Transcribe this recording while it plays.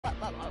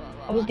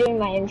I was doing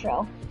my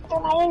intro. After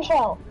my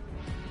intro!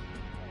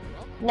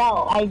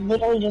 No, I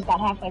literally just got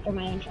halfway through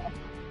my intro.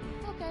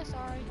 Okay,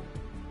 sorry.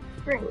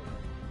 Great.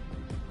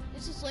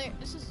 This is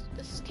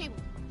Cable.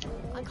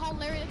 I call him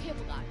Larry the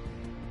Cable Guy.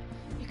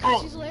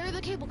 Because he's Larry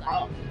the Cable Guy.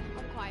 I'm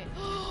quiet.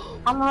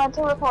 I'm allowed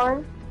to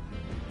record.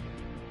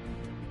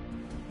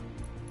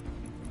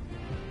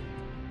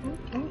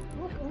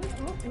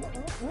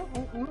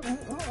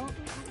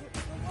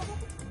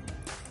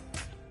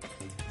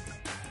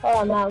 Hold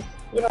on, Mouse.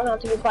 You don't have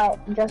to be quiet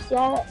just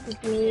yet.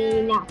 It's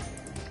me now.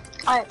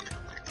 Alright.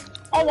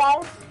 Hey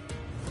guys.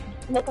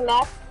 Welcome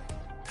back.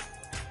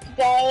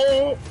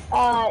 Today,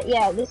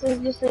 yeah, this is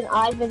just an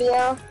odd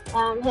video.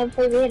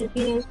 Hopefully we hit a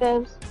few new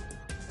scopes.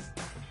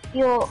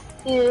 Few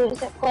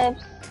zip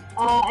clips.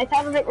 I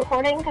thought of it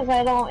recording because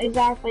I don't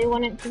exactly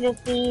want it to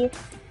just be,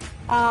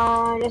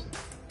 just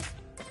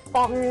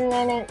something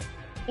and it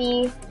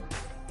be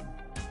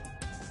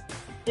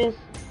just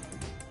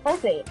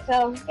clickbait.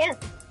 So, yeah.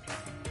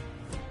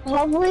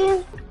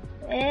 Hopefully,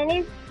 let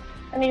me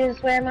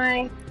just wear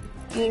my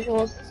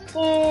usual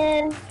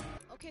skin.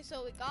 Okay,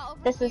 so we got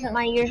over This here. isn't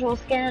my usual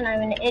skin, I'm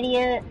an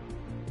idiot.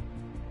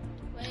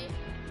 Wait for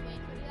the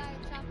guy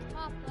to chop the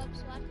pop up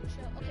so I can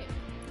show. Okay,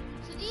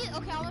 so these,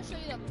 okay, I want to show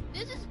you them.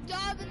 This is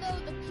Domino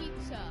the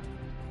pizza.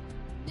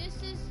 This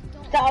is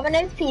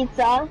Domino's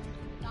Pizza.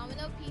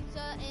 Domino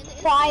Pizza and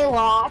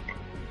Psylocke.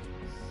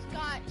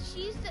 Sky.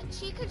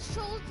 She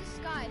controls the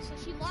sky, so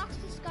she locks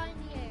the sky in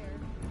the air.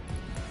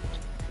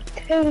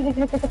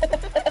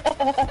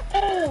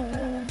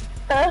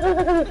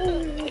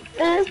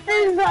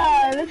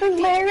 This is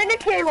Larry the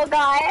Cable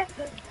Guy.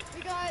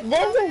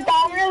 This is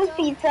Domino's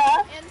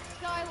Pizza. And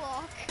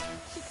Skylock.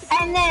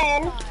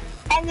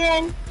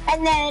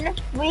 And then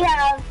we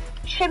have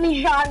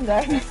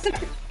Chimichangas.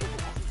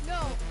 No,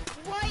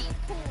 white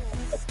pool.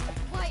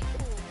 White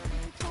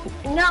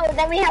pool. No,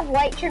 then we have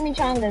white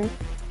Chimichangas.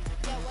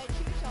 Yeah, white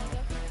chimichanga.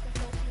 And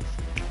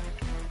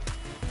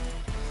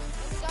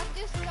we got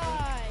this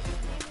guy. His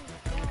name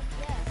is Down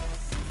Death.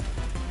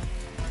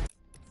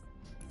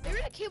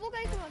 They're the Cable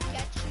Guy's gonna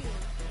get you.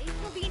 He's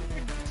gonna be in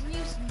your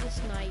dreams this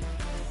night.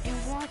 And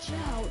watch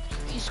out,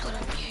 he's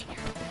gonna be in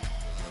your bed.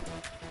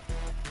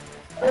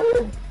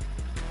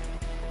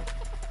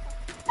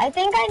 I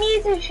think I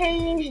need to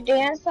change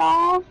dance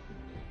off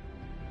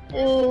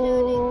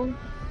to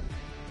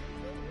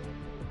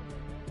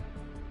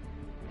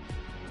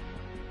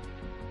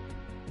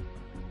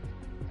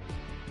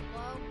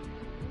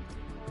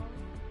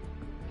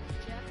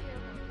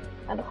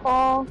a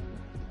call. There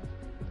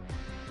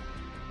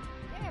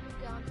we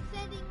go. I'm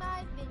sending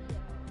my video.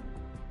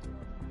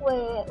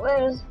 Wait,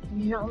 where's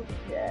jump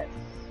this?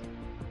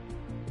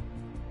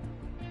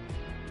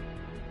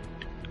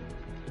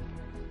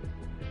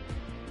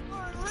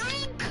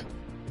 Link!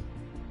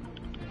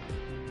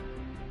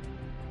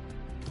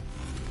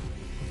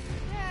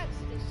 That's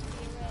the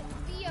spirit.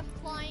 Be a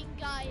flying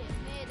guy in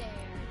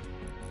midair.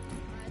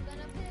 I'm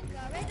gonna pick a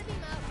red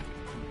beam up.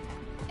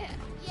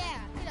 Yeah,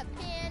 hit a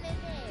pan in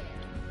there.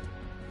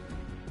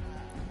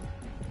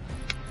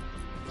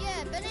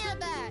 Yeah, banana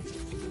back.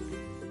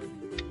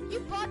 You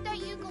bought that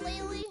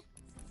ukulele?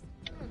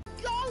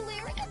 Go,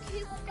 Larry, the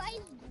Cable Guy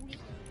is great.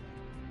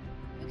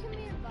 You can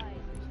be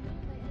advised.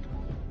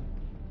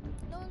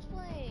 No one's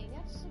playing.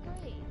 That's so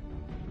great.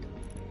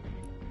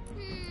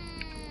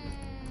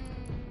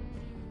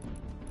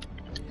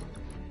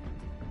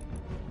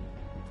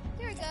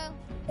 There we go.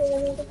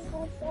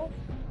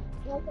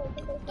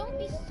 Don't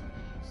be sash.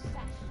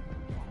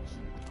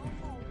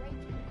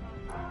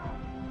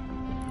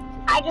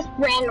 I just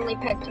randomly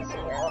picked a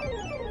zero.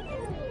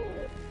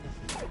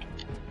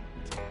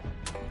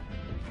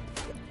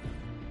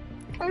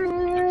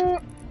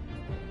 Can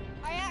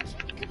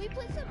we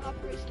play some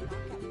Operation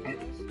Knockout,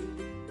 guys?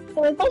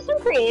 Can we play some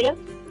creative?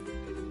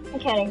 I'm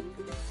kidding.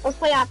 Let's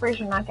play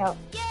Operation Knockout.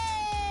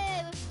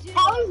 Yay! Let's do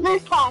How is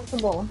this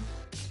possible?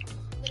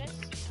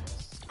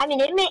 I'm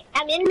in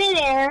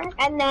midair,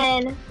 and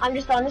then I'm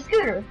just on the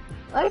scooter.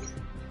 Let's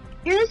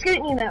do the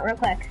scooting event real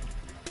quick.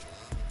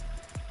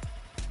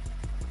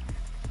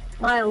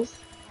 Miles,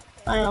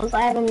 I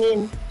have a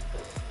meme.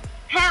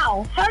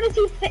 How? How does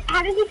he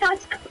not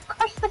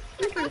crush the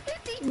scooter?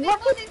 What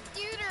on his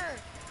scooter?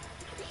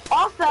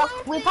 Also,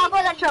 we pop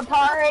up at your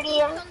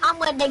party. I'm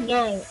with the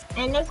gang,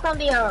 and it's gonna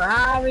be a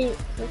robbery.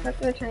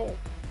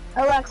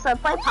 Alexa,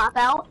 play Pop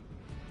Out.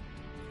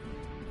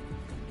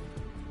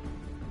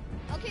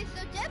 Okay,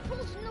 so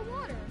Deadpool's in the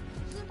water.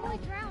 He's gonna probably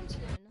drown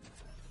soon.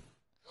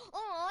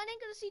 Oh, I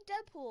didn't get to see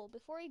Deadpool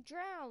before he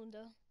drowned.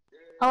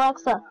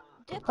 Alexa,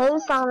 play the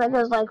song that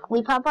goes like,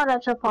 "We pop out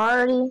at your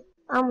party.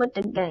 I'm with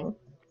the gang."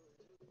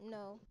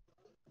 No,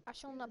 I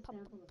shall not pop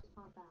up.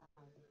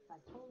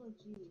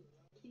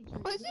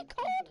 What is it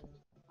called?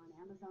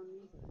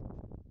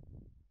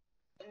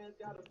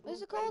 What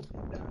is it called?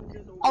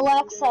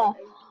 Alexa,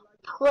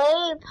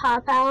 play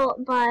Pop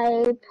Out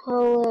by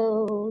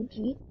Polo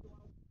G.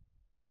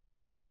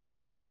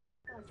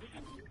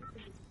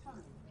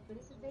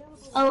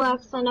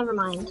 Alexa, never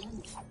mind.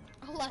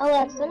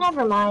 Alexa,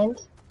 never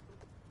mind.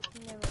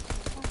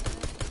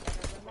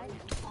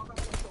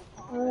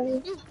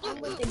 I'm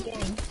with the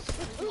gang.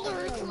 No,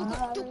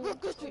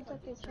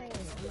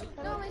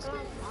 my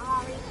screen.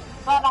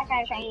 But I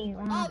can't change.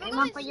 Aim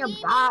up for your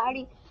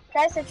body.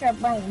 Press at your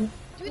brain.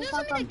 Do you know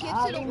something that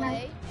gives it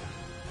away?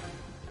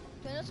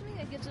 Do you know something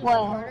that gives it away,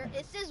 Carter?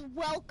 It says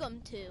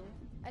welcome to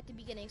at the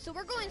beginning. So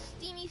we're going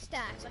Steamy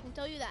Stacks, I can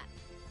tell you that.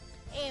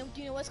 And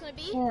do you know what's gonna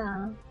be?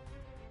 Yeah.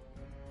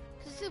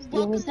 Because it said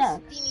welcome to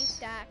Steamy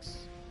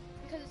Stacks.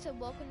 Because it said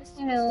welcome to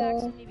Steamy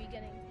Stacks in the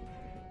beginning.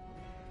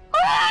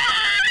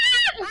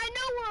 I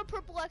know where a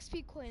purple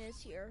XP coin is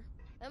here.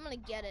 I'm gonna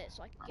get it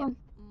so I can get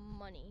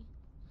money.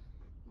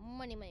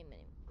 Money.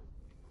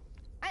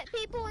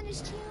 People on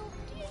this channel,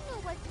 do you know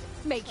what?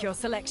 Make your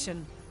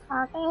selection.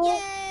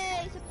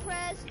 Yay!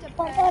 Suppress.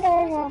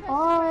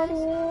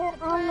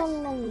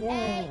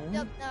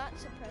 Not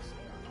suppress.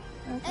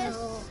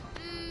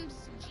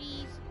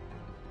 G's.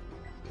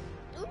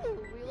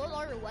 Ooh, reload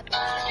all your weapons.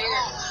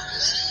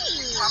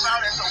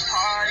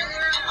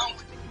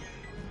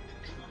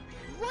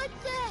 What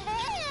the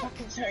heck? I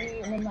can tell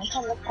you when my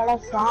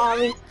color's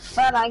sorry,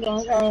 but I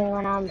can't tell you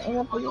when I'm in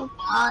a blue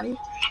party.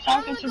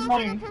 I'm gonna go for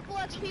a purple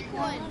XP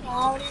coin.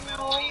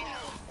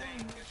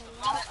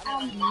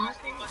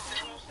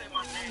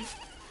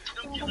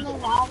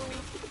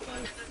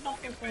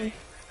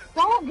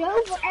 Don't go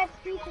for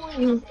XP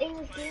coins,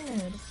 English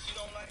gamers.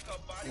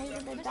 Maybe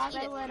the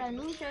doctor with a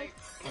new shirt.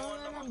 Oh,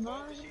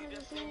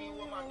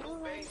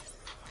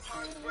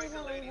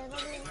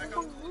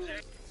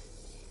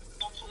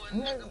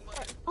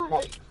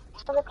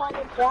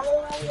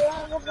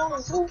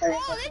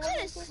 they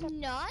just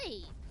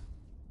snipe.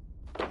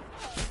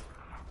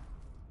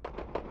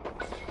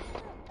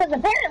 Because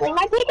apparently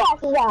my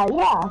pickaxe is out,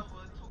 yeah.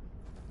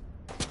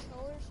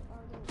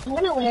 I'm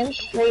gonna land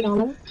straight on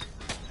him.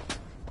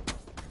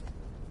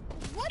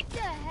 What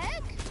the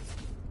heck?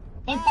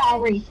 If I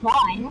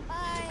respawn.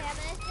 Bye, have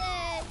a nice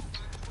day.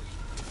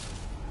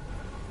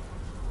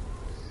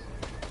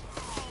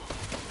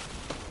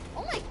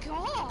 Oh my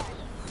god.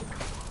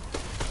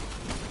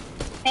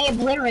 They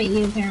obliterate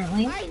you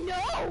apparently. I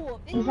know!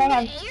 Because I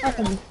have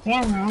fucking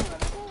camera.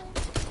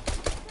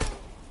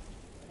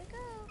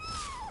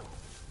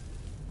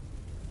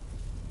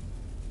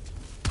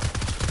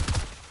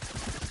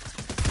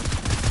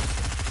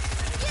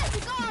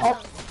 Oh.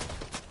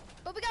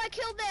 But we gotta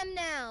kill them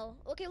now.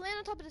 Okay, land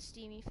on top of the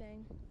steamy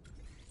thing.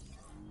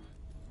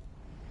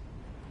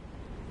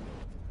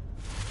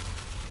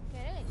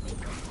 Okay.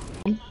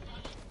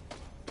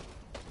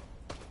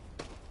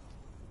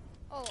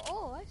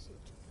 Oh, I see.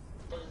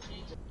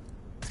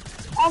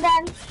 All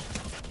done.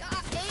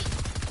 Got 8.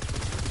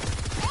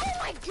 Oh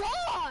my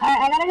god!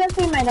 Alright, I gotta go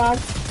see my dog.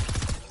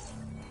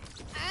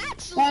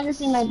 Actually, I gotta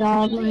see my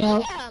dog, my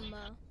dog.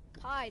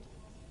 Hide.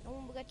 No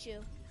one will get you.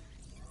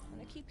 I'm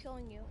gonna keep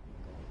killing you.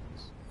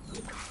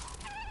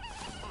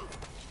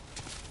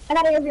 I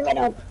gotta go see my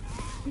dog.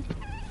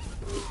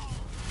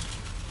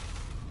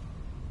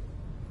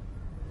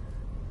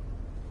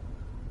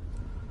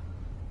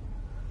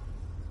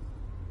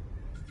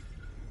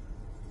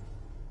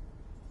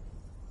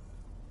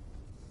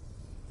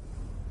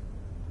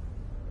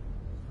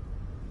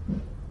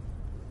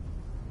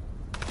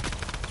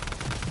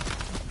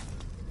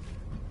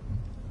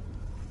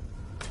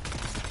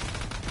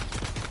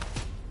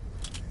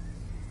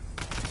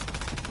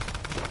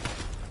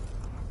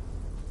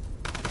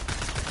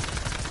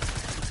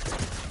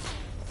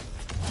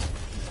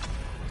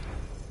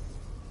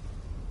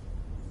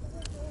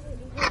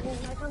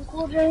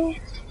 I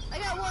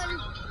got one.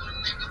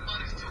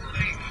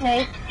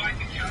 Hey.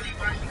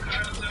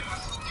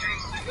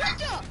 What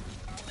the?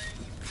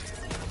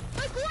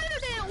 My glider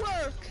didn't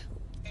work.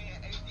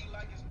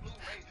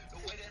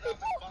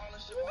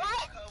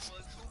 What?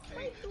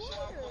 My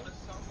glider.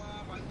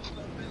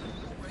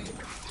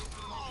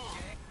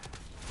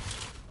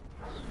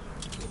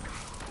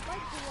 My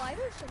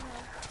glider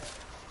somehow.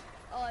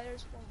 Oh,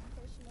 there's one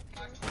person up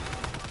here.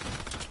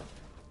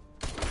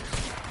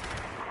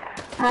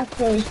 I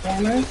see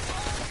spammer.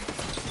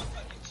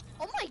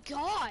 Oh my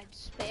god,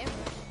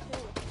 spammer.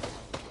 Cool.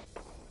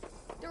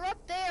 They're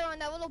up there on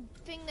that little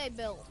thing they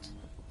built.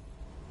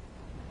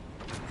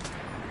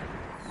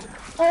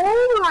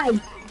 Oh my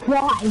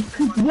god.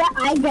 Yeah,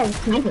 I got a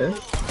sniper.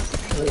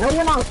 No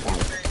one else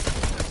does.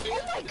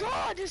 Oh my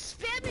god, they're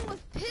spamming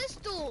with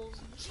pistols.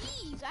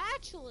 Jeez,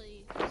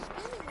 actually. They're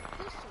spamming with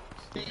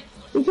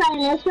pistols. You trying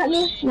to no-scope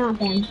me? Not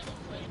them.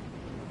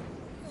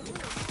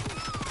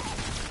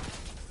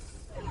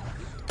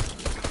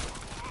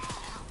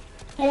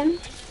 Hit him.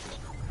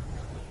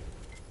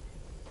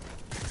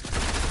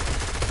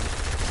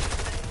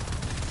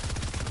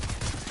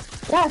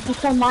 Yeah, he's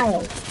so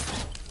mild.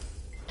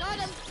 Got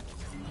him.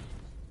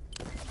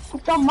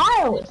 He's so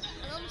mild.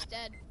 I'm almost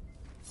dead.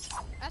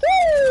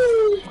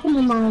 Woo! Come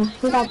on, Miles.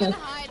 We got I'm gonna this.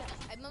 hide.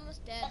 I'm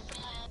almost dead.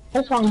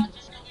 It's fine.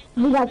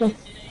 We got this.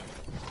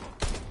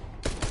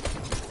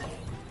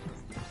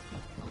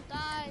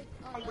 Die.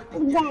 Oh.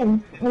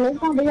 Again, and it's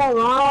gonna be a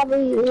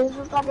lobby. This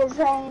is gonna be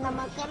saying I'm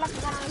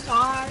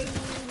sorry,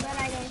 but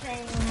I didn't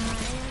say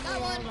Got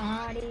one.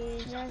 nobody.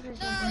 No,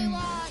 we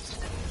lost.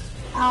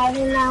 I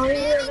didn't know you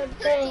were the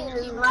thing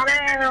is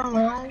running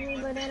around me,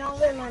 but they don't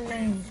get my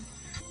name.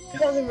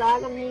 Because it's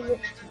like I'm even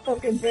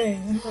fucking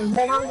thing. Because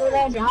they don't do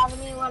that job of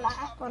me when I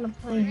ask on the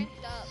plane.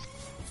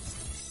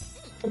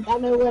 But I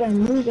know what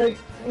I'm losing.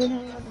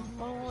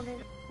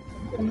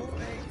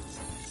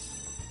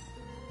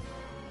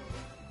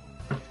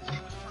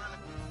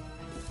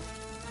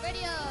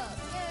 Ready up!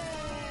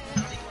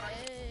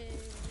 Yay!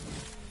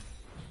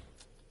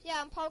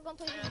 Yeah, I'm probably gonna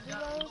play some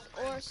duos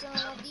or some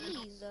of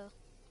these.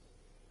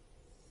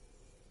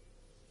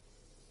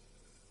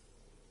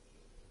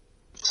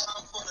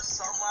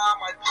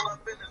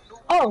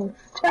 Oh,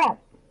 crap.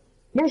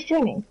 You're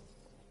streaming.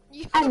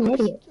 I'm an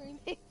idiot.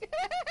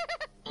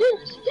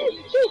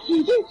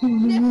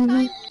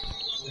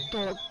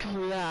 Don't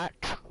do that.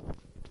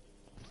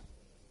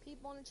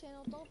 People on the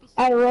channel, don't be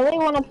I really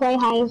want to play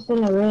Highest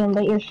in the Room,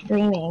 but you're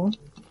streaming.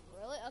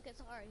 Really? Okay,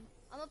 sorry.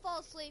 I'm gonna fall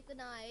asleep. Good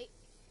night.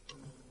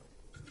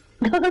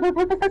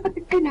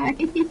 Good night.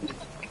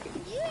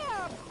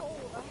 Yeah, I'm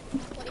cold.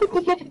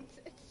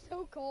 It's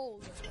so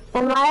cold.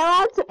 Am I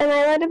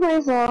allowed to play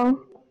a song?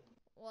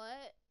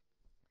 What?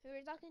 Who are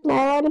you talking Am I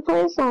allowed to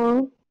play a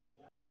song?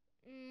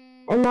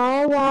 Am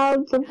I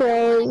allowed to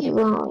play a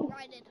song?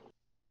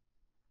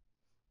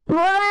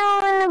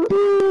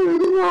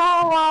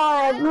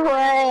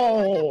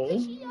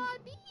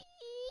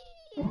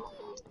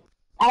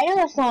 I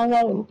know a song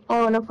that I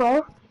want to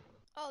play.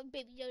 Oh,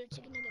 Baby Yoda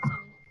chicken nugget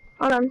song.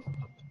 Hold on.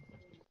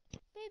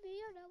 Baby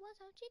Yoda wants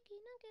some chicken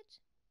nuggets.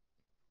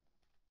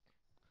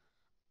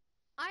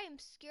 I am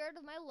scared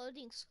of my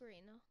loading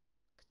screen.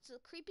 It's a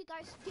creepy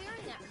guy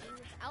staring at me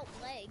without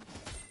legs.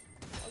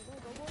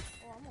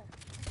 Oh, I'm on.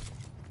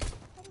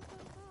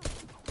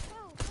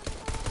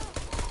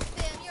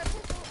 Bam, your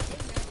pistol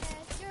in your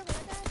head. You're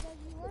gonna die, so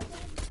you are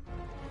dead.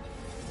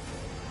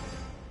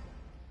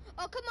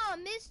 Oh, come on,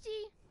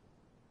 Misty.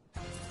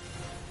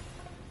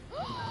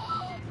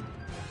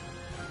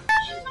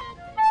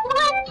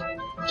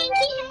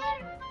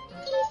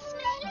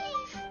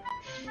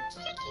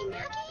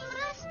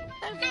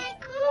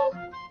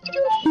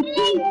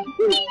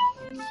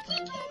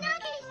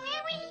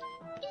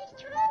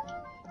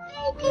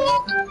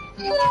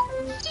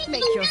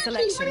 Make your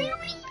selection.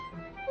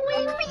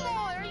 Oh, come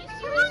on, are you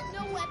serious?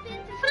 No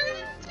weapons?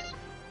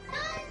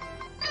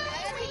 I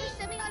gotta take a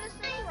semi-auto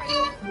sniper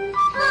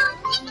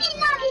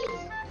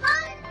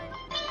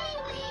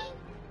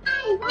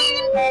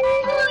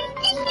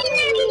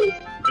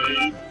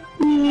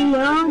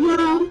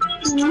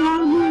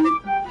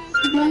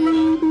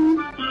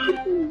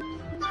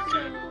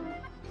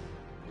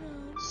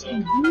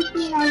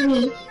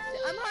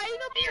I'm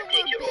hiding up somewhere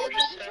big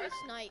to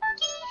snipe.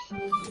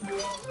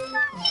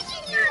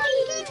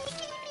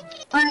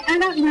 Alright, I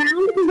got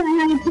round because I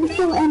had a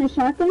pistol and a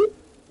shotgun.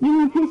 You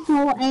have a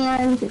pistol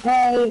and a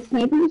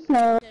sniper,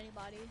 so...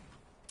 Anybody?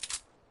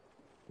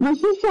 Let's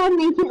just try to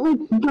make it,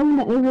 like, go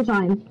into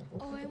overtime.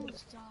 Oh, I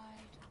almost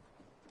died.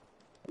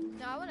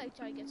 No, I wanna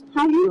try to get some.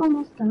 How'd you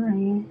almost die? I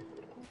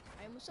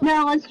almost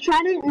No, let's try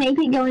to make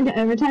it go into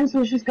overtime, so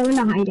let's just go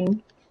into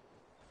hiding.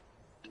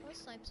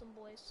 Let's snipe some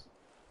boys.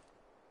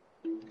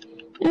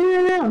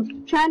 No.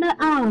 Try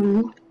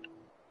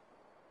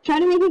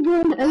to make it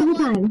go into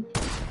overtime.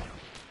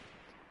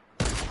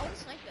 I wanna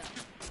snipe them.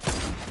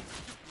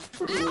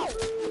 Ow! I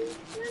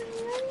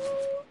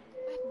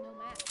have no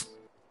mats.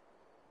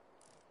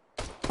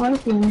 I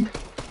see him.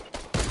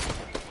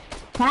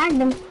 Tag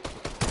them.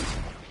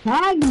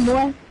 Tag them,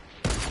 boy.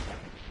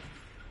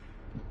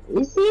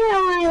 You see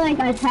how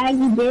I tag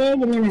you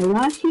big and then I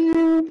rush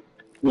you?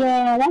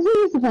 Yeah, that's what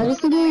you're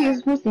supposed to do. You're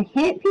supposed to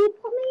hit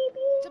people,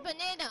 maybe? It's a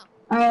banana.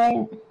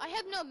 Alright. I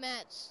have no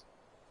mats,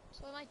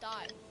 so I might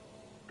die.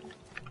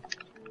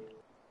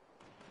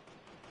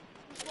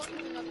 Just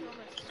walking enough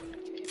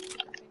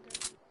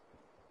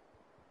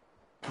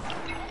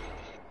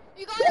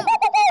You got him!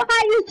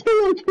 I just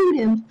 202'd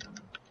him.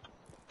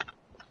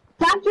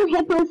 Dr.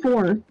 Hippo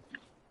 4.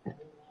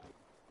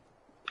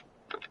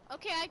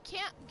 Okay, I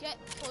can't get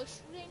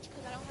close range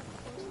because I don't have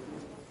close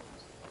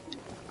range.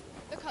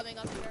 They're coming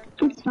up here.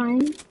 It's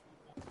fine.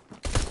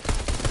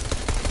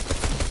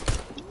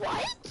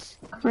 What?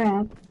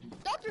 Crap.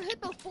 Dr.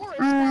 Hippo 4 is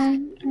back.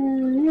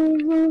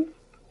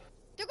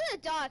 They're gonna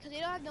die because they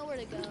don't have nowhere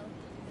to go.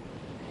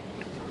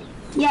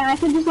 Yeah, I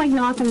could just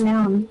knock him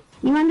down.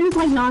 You want to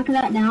just knock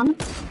that down?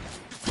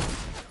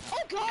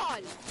 Oh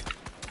god!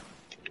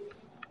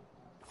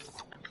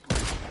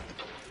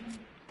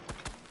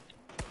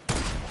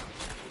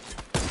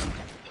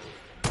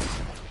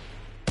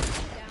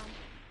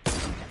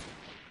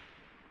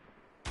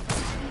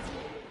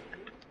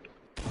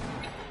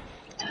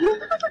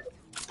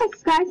 That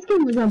sky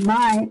skin was a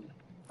buy.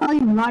 Oh,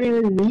 you bought it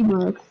with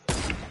V-Bucks.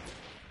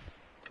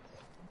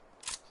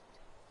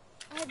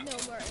 I have no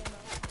more ammo.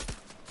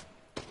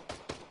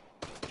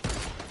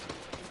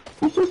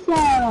 That's just They're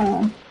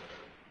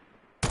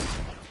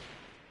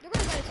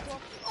gonna get a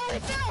storm. Oh, they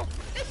fell!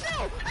 They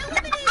fell! I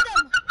eliminated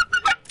them!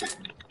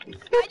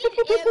 I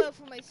need ammo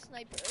for my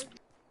sniper.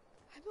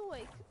 I have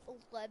like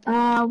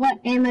 11. What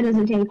ammo does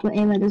it take? What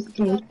ammo does it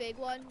The take? big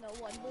one, no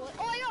one bullet.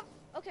 Oh, I got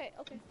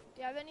Okay.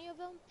 Do you have any of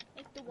them?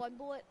 Like the 1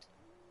 bullet?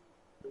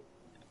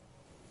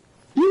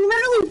 You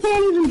literally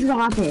can't even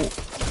drop it.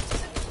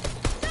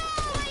 No,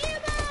 my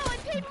ammo! I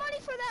paid money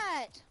for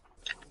that!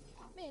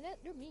 Man,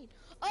 they're mean.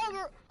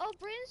 Oh,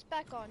 Brandon's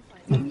back on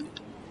finally.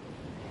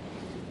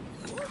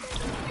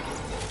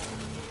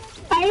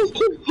 I just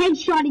keep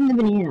headshotting the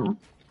banana.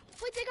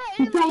 Wait, they got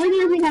He's ammo! probably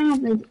gonna think I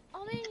have like...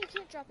 Oh man, you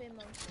can't drop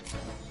ammo.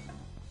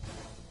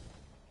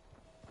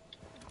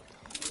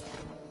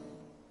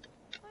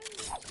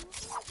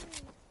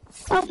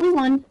 Oh, we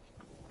won.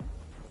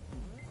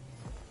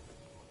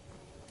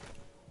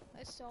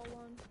 I saw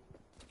one.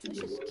 Let's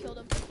just kill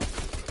them.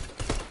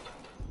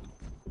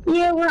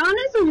 Yeah, we're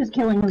honestly just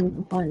killing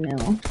them for fun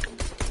now.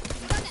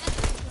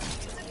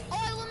 Oh,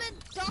 I limit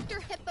Dr.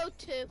 Hippo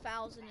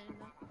 2000 in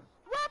the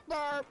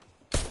Wabber!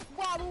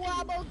 Wobble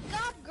wobble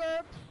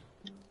gobgerp!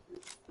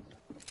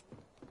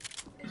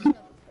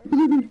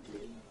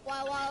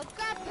 Wow wow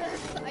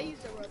gobgerp! I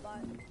used a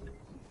robot.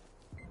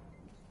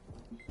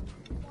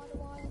 Waddle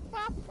waddle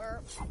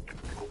gobgerp.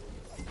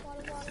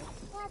 Waddle waddle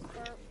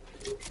gobgerp.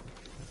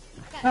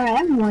 Alright, I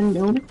have one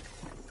dude.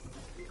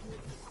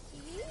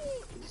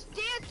 Just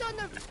dance on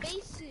their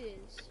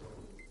faces.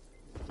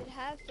 They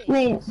have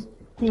faces.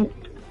 Wait.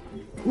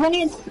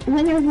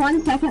 When there's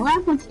 1 second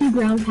left, let's do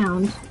ground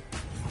pound.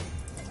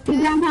 Do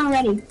ground pound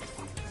ready.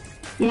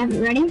 Yeah,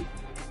 ready?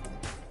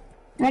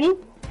 Ready?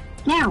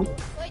 Now.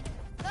 Wait,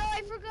 no,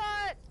 I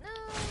forgot. No.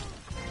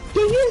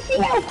 Did you see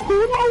how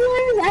cool that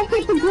was? I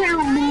hit the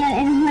ground, man,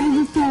 and ready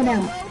to slow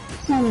down.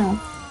 Slow down. I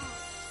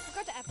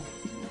forgot the apple.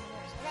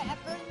 I got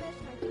apple in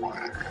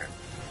this.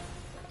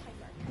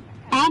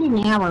 Add an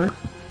hour.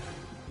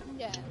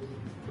 Yeah.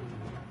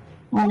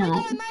 Why Oh my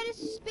not? god,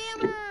 minus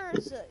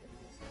spammers!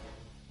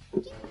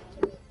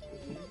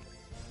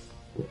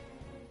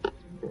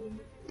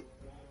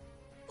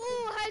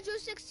 Ooh, Hydro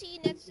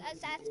 16, that's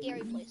that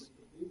scary place.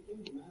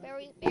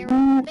 Very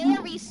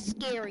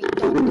scary.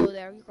 Don't go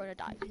there, you're gonna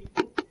die.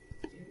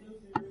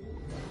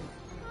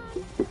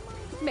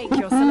 Make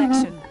your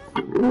selection.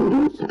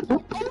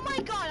 Oh my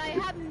god, I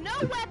have no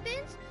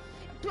weapons!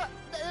 No,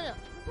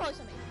 probably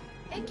something.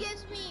 It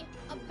gives me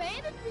a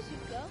banded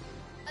bazooka,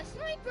 a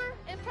sniper,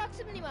 and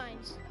proximity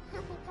mines.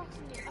 Purple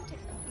proximity, I'll take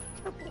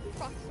that. Purple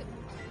proximity.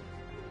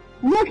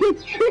 Look,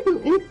 it's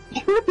true. It's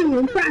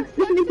true.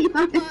 Proximity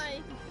mines.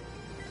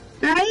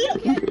 Right?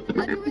 Okay,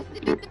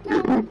 underestimate the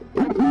power of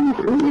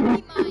proximity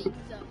mines.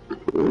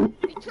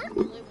 Return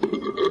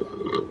delivery.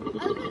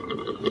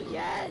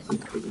 Yes!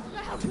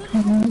 How good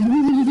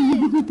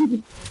is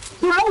it?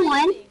 Throw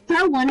one.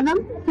 Throw one of them.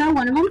 Throw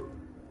one of them.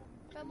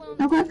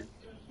 Real quick.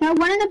 Throw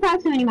one in the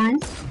proximity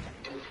mines.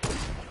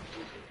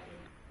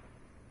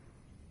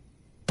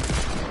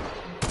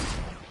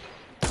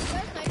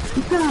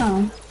 Let's go.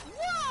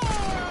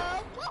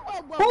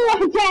 Whoa! Oh, I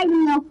tagged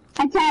him though. I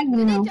tagged him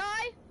Did though. they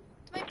die?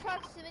 To my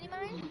proximity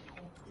mine?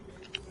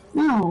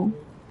 No.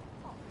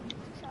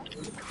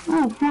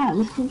 Oh crap,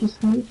 this kid just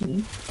sniped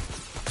me.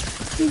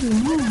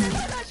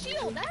 That has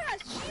shield! That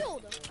has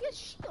shield! He has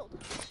shield!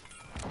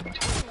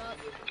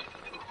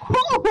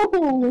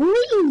 Holy!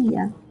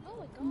 Oh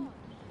my god.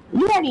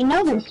 You already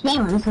know they're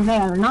spammers, so they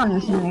are not in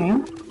this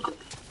scenario.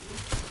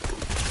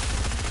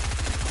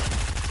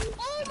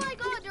 Oh my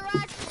god, they're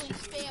actually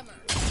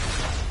spammers.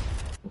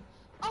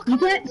 Oh, You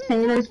can't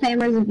say they're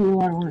spammers if you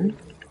are one.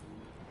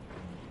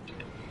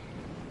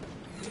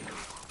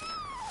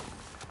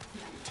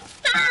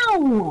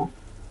 Ow!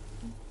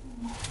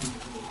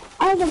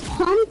 Oh, the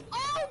pump?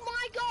 Oh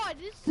my god,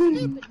 this is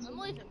stupid. I'm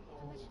leaving.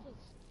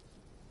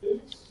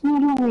 No,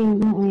 don't leave,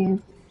 don't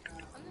leave.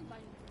 I'm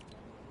inviting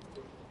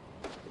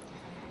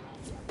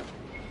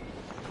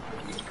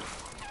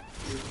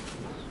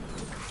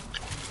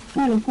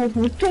Oh, of course,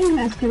 the string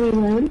has to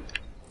reload.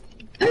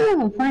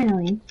 Oh,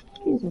 finally.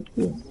 Jesus,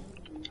 please.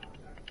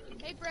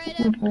 Hey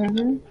Brandon,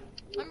 Forever.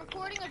 I'm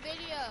recording a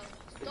video.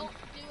 So don't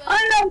do it.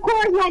 Oh no, of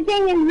course my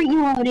thing is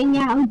reloading.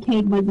 Yeah,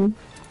 okay, buddy.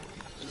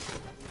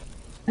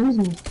 I'm just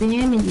gonna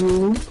spam at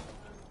you.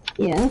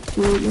 Yeah,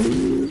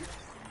 absolutely.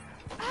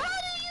 How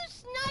do you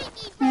snipe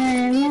me from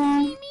 50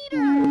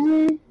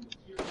 meters?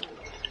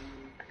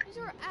 These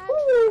are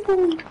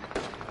actually...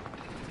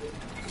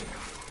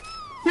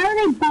 How are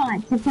they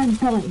bots if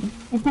they're good?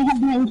 If they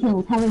have 9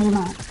 kills, how are they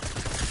bots?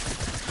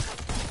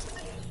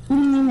 What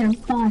do you mean they're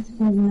bots if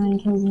they have 9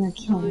 kills and they're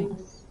killing us?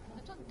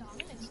 That's what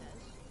Dominic says.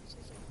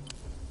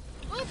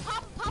 Oh,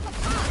 pop! Oh,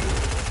 God!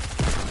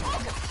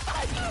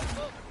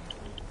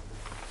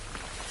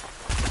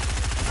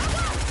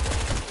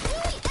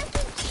 Really,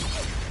 SMG!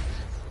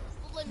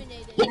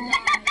 Eliminated.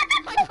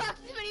 My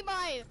proximity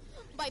mine!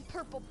 My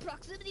purple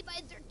proximity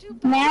mines are too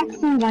bad. Max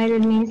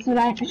invited me, so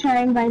should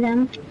I invite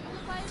him?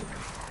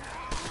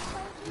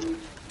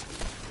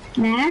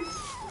 Max?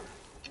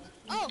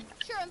 Oh,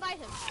 sure, invite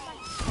him.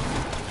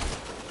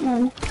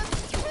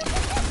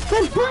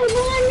 Goodbye,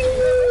 money!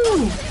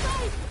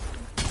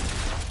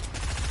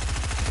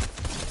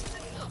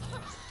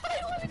 I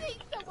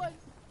eliminated someone!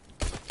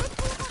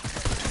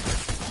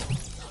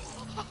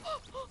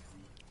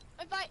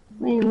 Invite.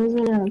 Wait, was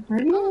it a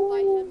party? I'll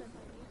invite him.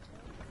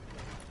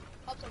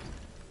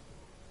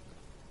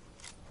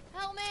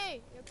 help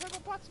me! Your purple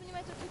proximity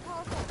mines are too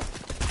powerful.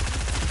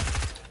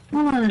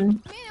 Hold on. I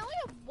mean, I only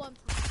have one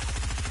person.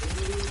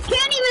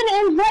 Can't even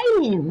invite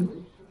him.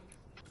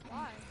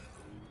 Why?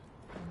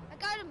 I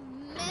got a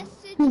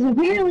message. Because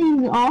apparently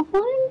he's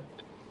offline?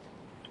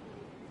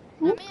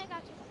 I mean, I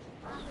got you.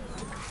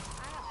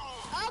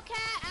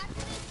 Okay,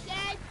 after this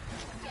dead.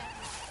 Yes.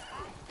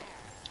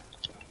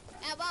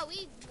 How about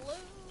we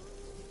blue?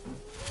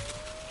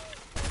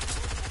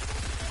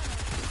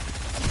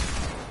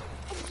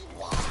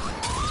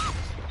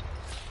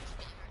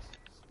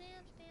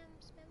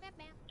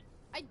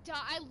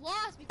 I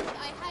lost because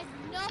I had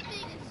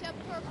nothing except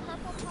for a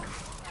purple puff.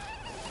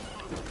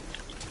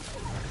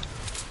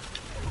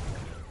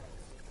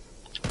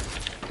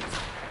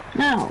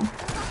 No.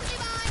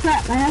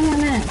 Crap, I have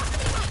one man.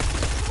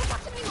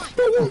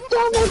 This is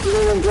double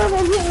teaming,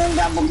 double teaming,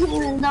 double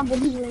teaming, double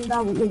teaming,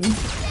 double teaming.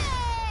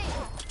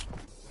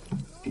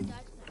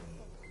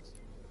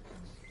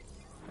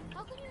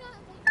 How could you not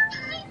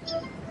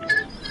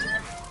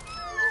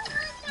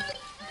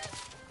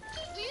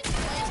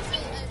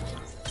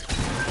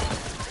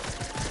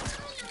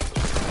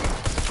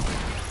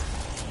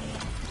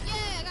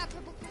yeah, I got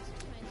purple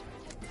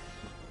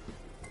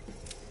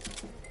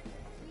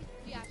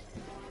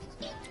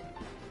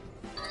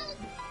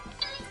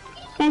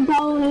I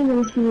don't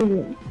even see it.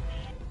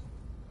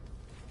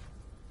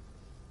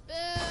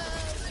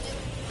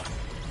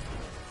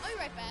 I'll be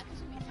right back. This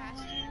will be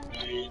fast.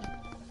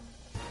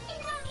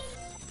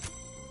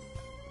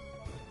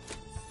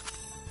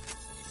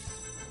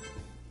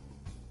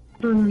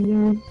 Oh my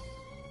gosh.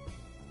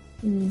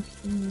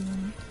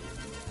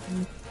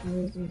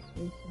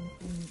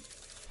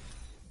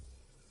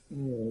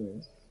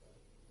 Yes.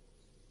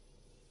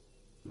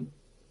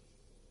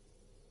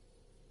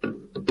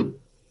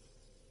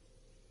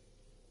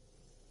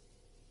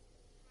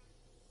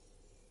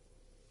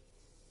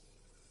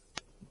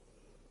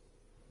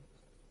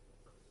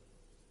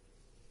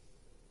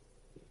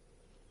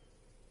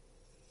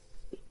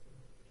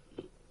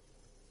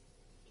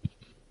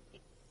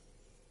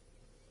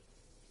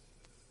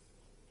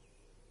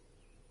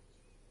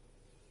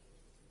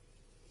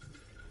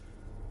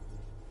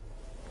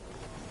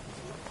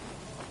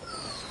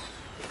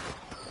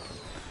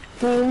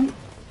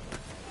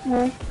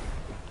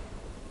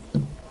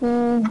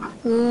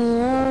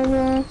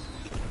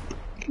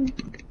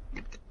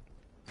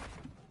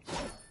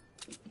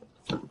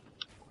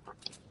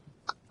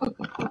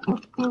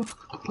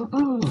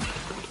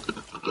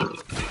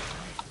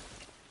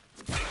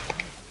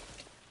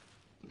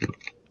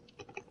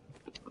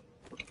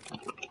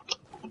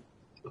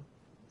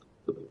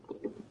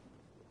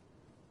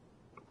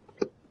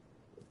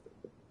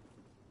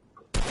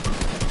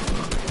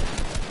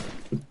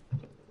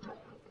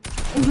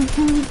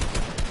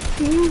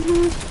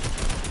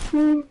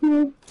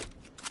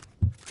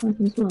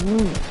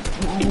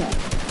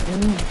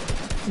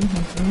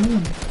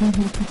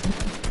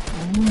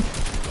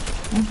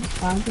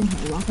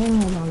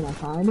 Có là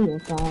phải được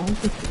có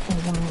cái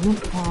vàng nó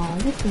khó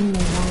cái chuyện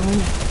này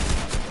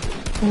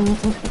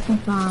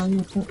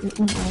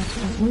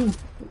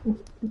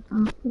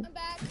I'm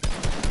back.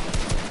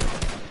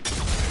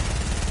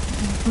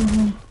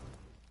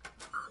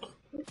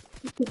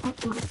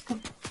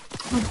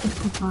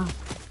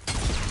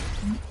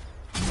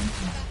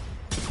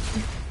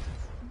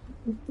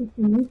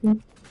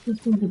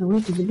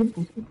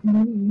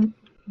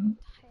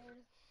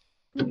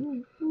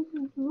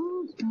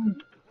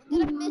 Did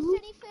I miss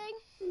anything?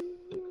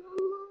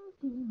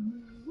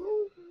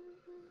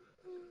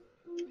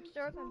 I'm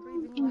sorry if I'm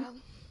breathing loud.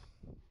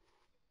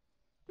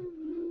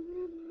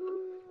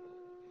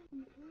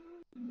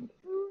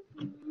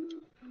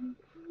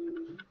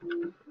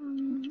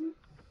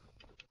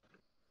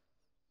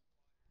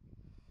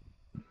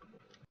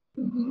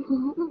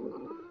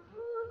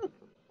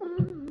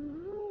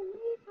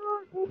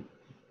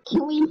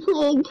 Can we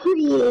play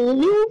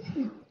creative?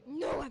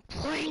 No, I'm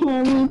playing.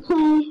 Can we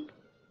play?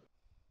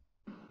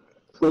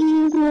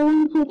 Please, I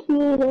want to play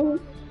creative.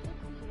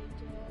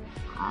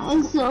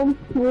 I'm so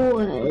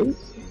bored. Let's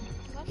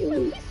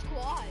play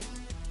squad.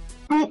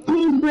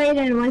 Hey,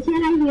 Brayden, why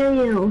can't I hear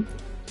you?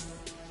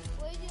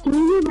 Can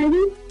you hear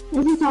Brayden?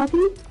 Is he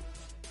talking?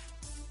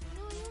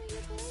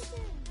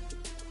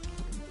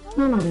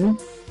 No, you're talking.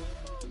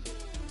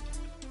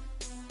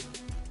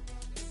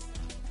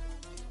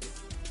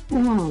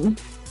 Hold on.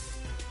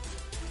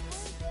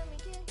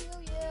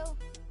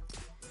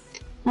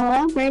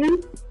 Hello, Brayden?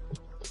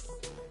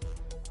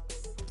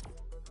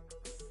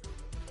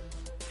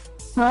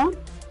 Huh?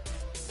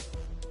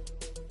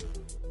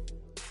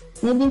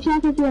 Maybe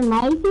check if your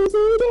mic is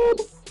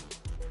muted?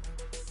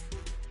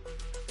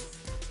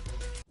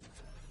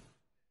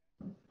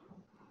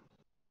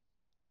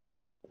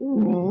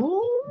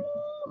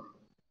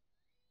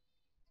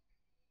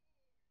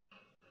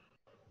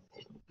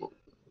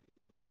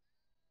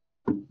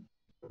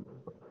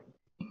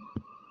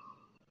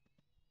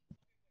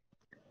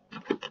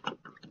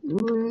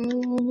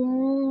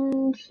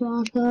 Brayden,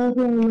 check if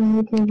your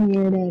mic is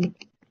muted.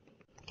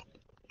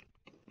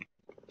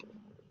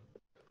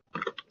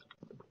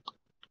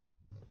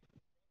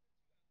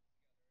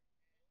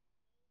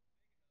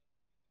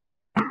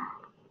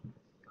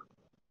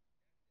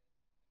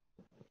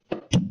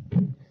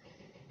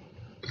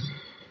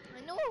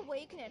 a way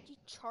you can actually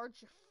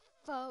charge your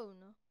phone?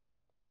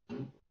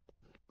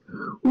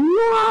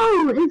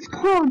 Whoa! It's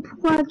called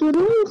plug it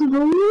into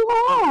the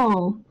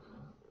wall!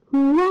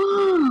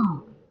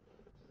 Wow!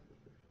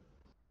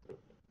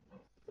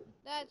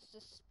 That's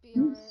the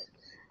spirit.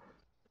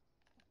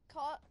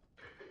 Caught.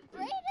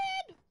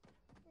 Brayden!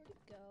 Where'd it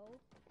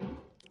go?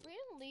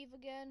 Brayden leave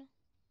again?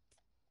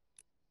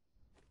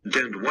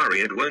 Don't worry,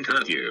 it won't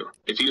hurt you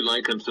if you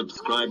like and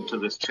subscribe to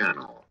this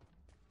channel.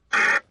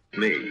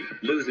 Me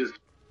loses.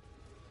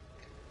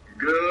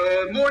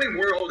 Good morning,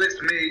 world.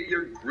 It's me,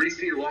 your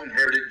greasy,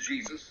 long-haired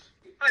Jesus.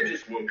 I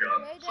just woke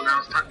up, so now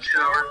it's time to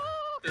shower.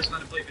 It's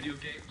time to play video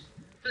games.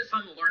 It's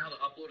time to learn how to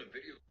upload a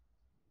video.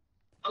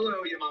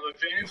 Hello, you mama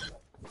fans.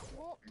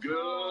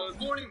 Good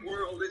morning,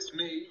 world. It's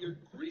me, your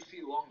greasy,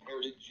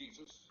 long-haired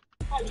Jesus.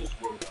 I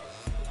just woke up,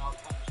 so now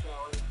it's time to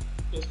shower.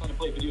 It's time to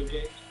play video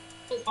games.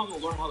 It's time to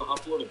learn how to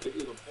upload a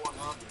video to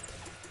Pornhub.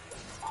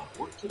 I'll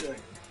work today.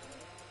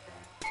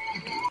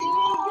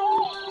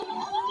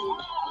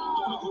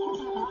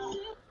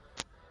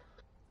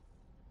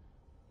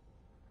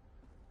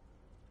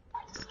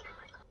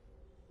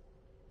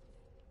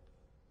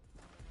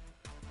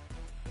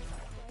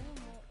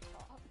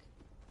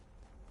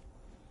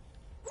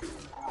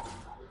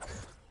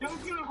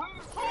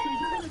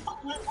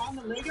 On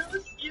the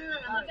Legos? Yeah.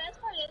 The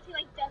best part is he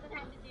like doesn't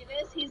have to do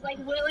this. He's like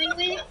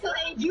willingly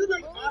like You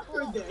like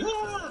awkward this.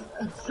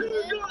 Too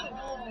good.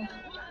 1,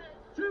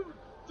 2,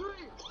 3.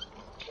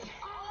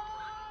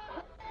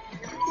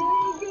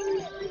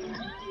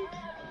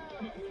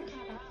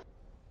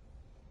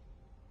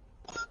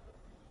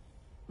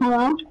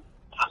 Hello?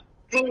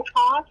 I'm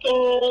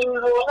talking.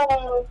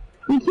 Hello.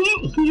 We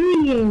can't hear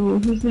you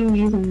for some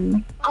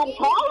reason. I'm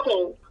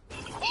talking.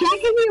 Check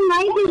if your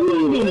mic is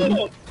muted.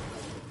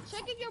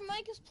 Check if your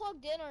mic is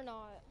plugged in or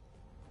not.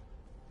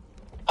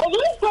 If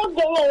it's plugged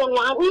in and I'm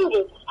not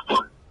muted.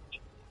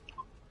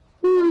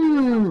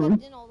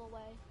 Plugged in all the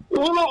way. You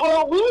might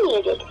not be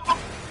muted.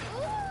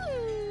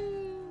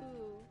 Ooh.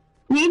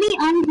 Maybe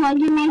unplug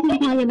your mic and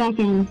plug it back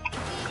in.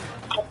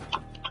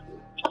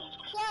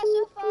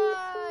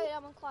 Classified.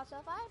 I'm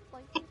unclassified.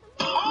 Like,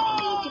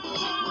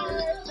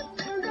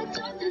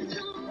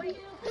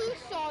 who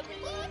saw me?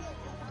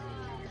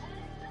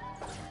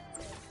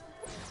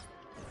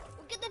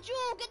 Get the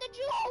jewel! Get the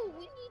jewel!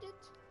 We need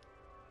it.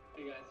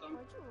 Hey guys, Why'd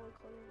you really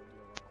call your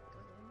video real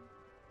quick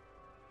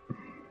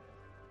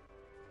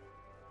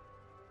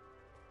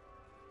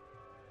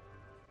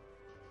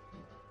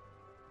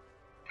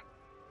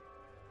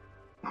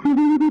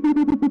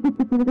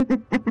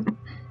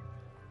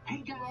Hey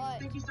guys, What?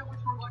 thank you so much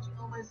for watching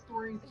all my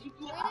stories. If you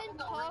Brayden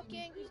haven't already,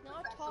 talking, he's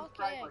not that talking.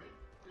 subscribe button.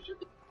 You should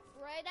be-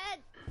 Brayden!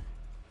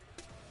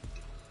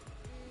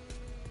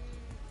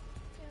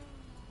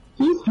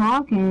 He's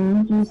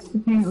talking, just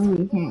apparently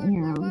we can't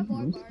hear him. Board. for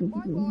Let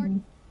stupid me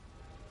reason.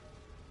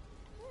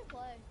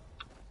 play.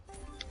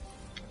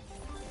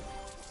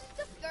 This is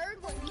the third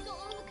one. You don't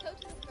know the code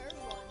to the third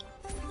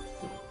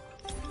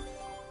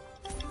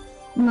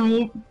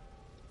one.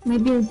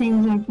 Might be the same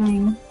exact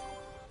thing. No, 9.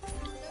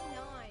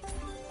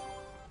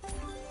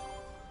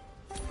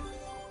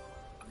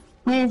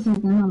 Wait a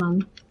second, hold on.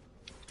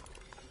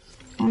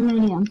 I have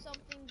no idea.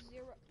 Something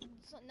 0.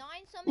 9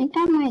 I something. think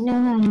I might know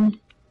how to.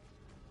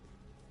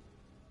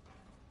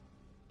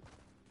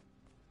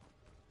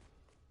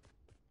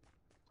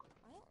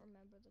 I don't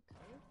remember the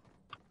code.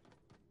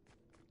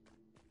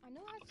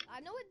 I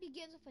know it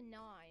begins with a 9.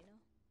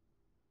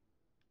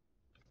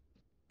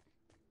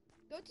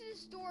 Go to the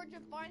storage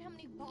and find how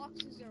many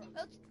boxes there are.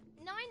 Oh, it's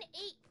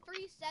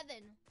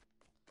 9837.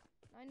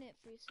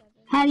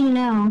 9837. How do you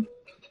know?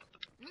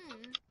 I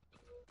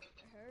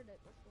heard it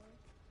before.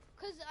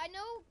 Cause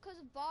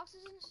of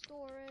boxes in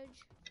storage,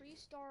 free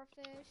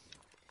starfish,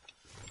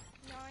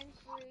 9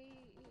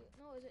 free.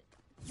 No, is it?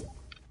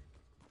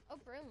 Oh,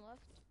 Brayden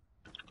left.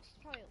 He's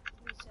probably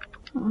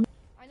resetting.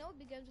 I know it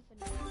begins with a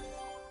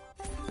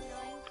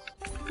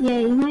 9. Yeah,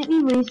 he might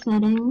be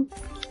resetting.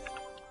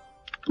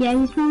 Yeah,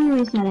 he's probably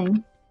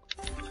resetting.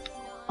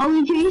 Oh,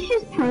 we changed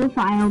his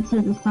profile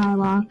to the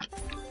Psylocke.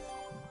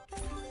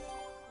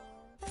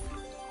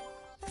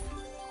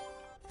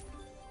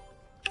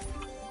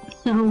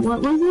 So,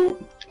 what was it? Well,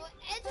 it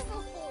ends with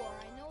a 4.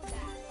 I know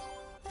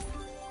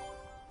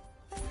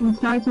that. It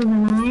starts with a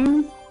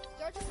 9?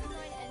 Starts with a 9,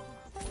 ends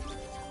with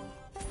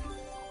a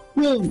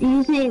 4. Wait, did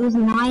you say it was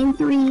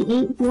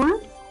 9384? 9.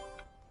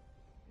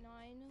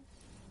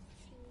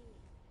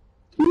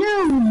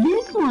 No,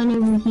 this one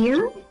over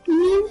here. You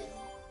mean?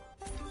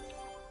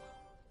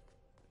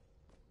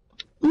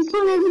 This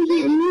one over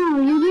here.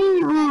 No, you're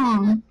doing it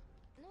wrong.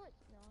 No,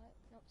 it's not.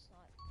 No, it's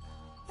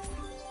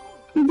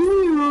not. You're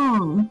doing it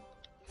wrong.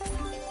 It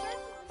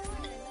starts with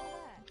a 9.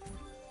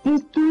 I know that.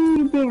 It's 3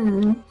 right there.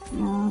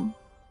 Yeah.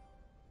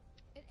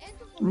 It ends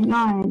with a Oh my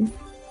god.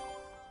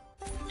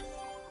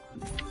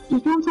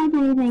 Just don't type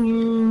anything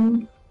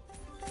in.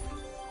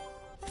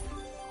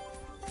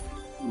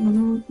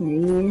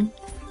 103.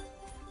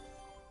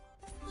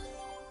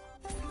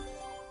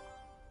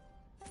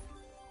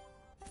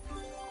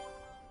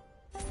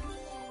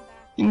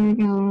 There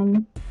my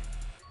god.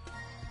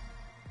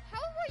 How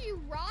were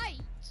you right?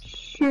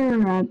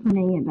 Sure, I'm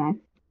putting it back.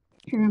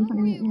 Sure, I'm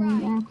putting it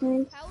in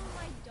backwards. How am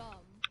I dumb?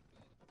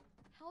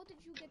 How did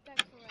you get that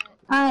correct?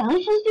 Alright,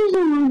 let's just do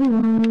some 1v1s. I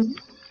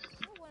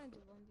don't want to do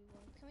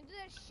 1v1. Can we do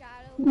that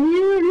shadow? No,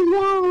 just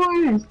one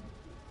more.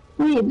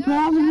 Wait, No,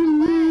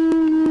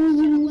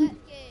 probably.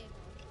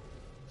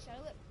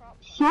 Shadowlet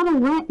game. Shadow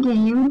wet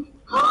game.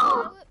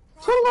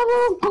 Turn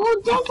level.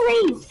 Oh, death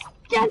race.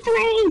 Death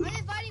race. I'm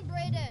inviting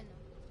Brayden.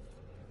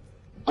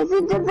 Is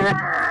it death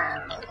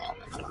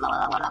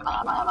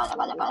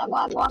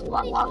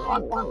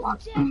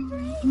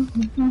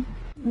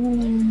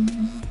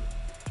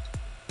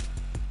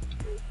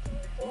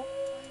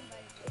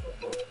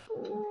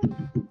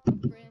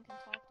Brayden can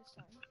talk this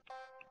time.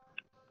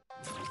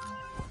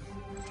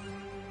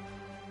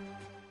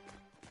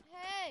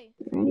 Hey.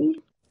 Ready?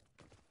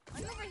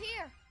 I'm over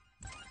here.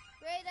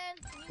 Brayden.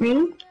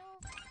 Ready?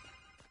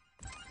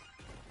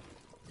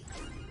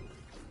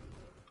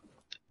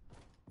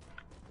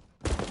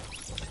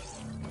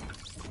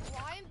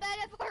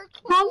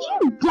 How'd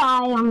you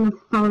die on the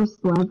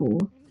first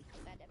level?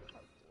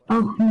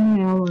 Oh,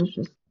 yeah, I was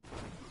just...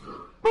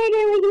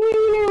 Brayden, we can hear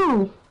you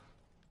now!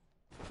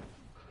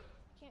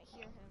 Can't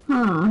hear him.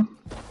 Huh.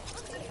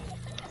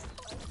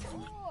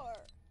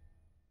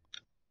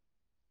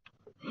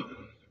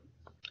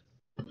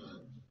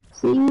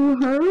 So you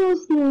heard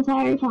us the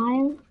entire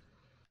time?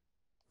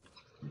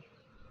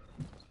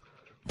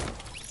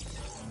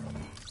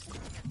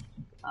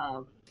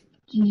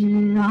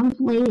 Jump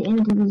late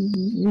into the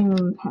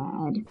Zoom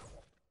pad.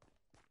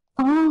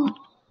 Oh!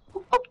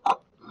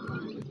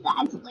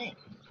 That's lit.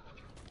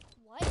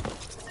 What?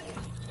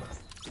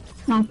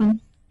 Nothing.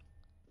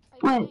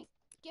 What?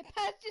 Get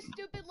past this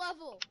stupid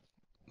level.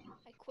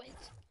 I quit.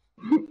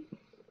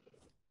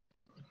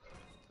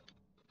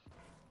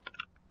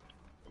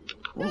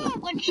 No,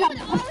 Let's jump.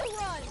 Auto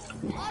run.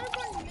 Auto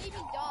run made me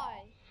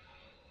die.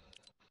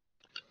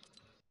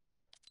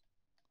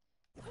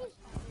 What is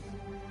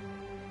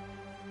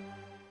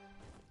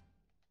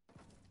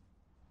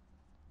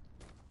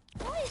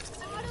why is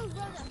auto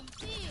run a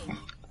thing? I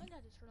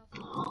gotta turn off.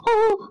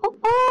 Oh!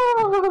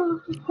 Oh,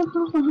 okay, I'm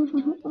not gonna do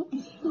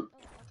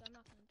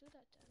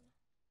that then.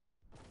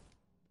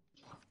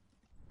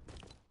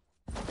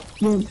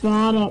 You're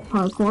bad at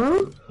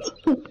parkour.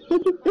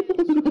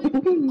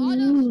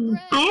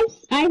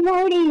 I'm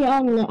already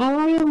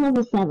on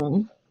level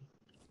 7.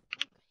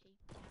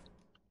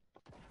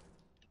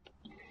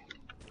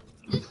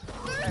 This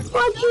first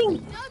Watching.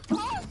 is not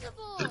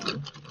possible. I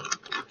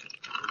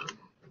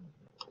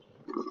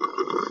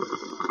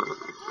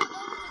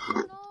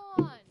don't know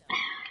what to turn on.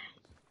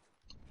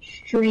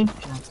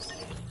 Strafe jumps.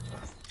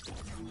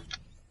 Oh my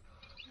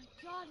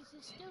god, is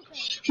this stupid?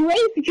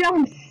 Strafe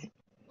jumps.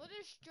 What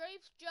are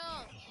strafe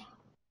jumps?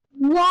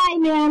 Why,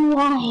 man?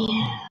 Why?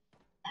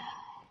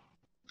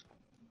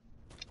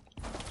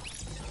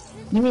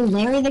 You mean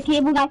Larry the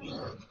cable guy?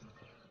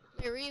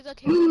 Larry the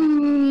cable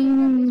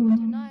guy.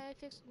 Tonight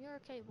fixing your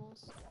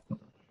cables.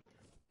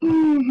 Okay,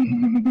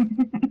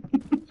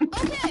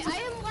 I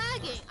am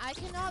lagging. I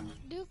cannot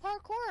do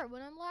parkour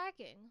when I'm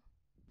lagging.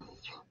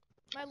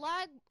 My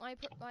lag, I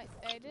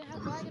didn't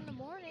have lag in the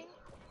morning.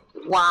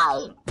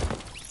 Why?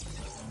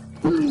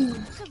 You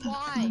said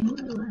why?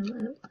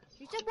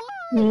 You said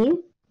why? Me?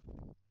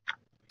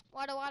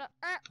 Wada,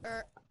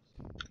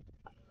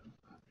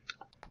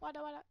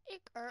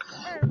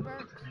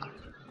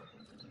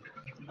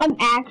 I'm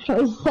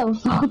actually so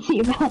salty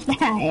about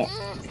that.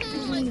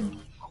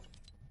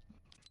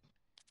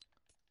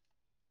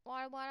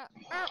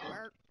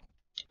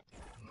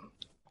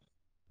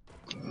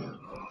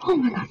 Oh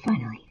my god,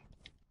 finally.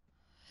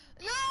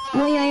 No!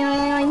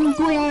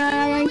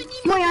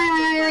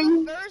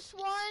 First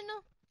one?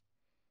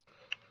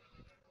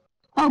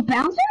 Oh,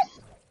 bouncers?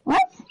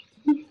 What?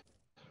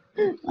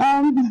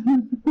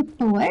 What?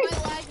 My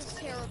lag is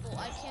terrible.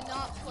 I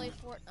cannot play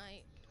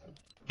Fortnite.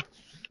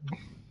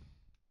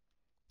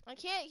 I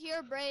can't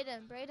hear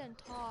Brayden. Brayden,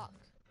 talk.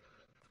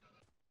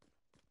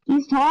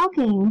 He's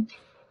talking.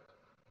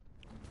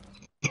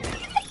 I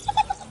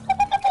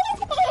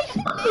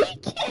can't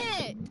make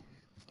it!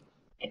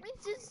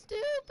 It's just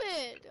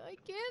stupid. I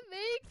can't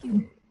make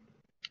it.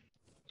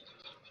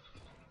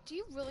 Do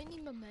you really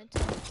need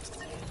momentum?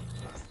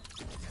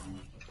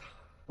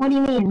 What do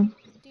you mean?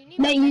 Do you need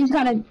No, you just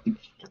gotta...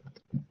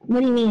 What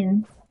do you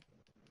mean?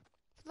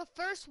 The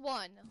first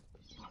one.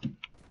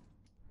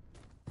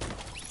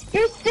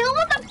 You're still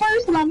at the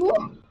first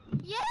level?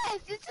 Yes,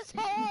 this is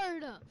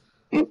hard.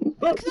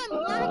 Because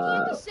I'm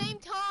lagging at the same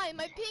time.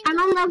 My ping. I'm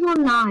on level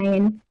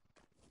 9.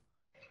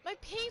 My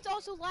ping's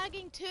also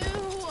lagging too.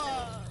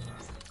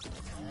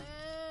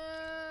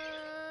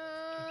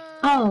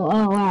 Oh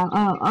wow.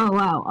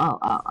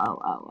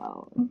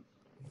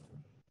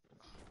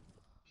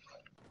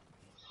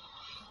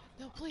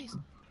 No, please.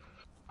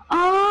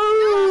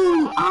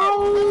 Oh.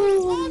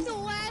 On the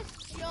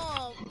last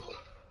jump.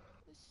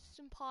 This is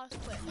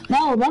impossible.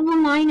 No, level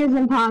 9 is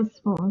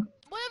impossible.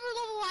 Whatever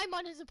level I'm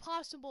on is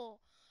impossible.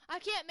 I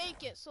can't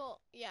make it, so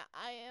yeah,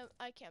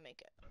 I can't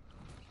make it.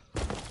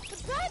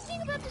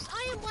 thing about this,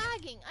 I am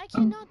lagging. I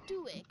cannot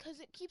do it because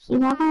it keeps. You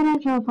walk on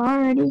that jump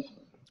already.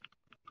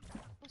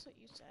 That's what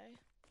you say.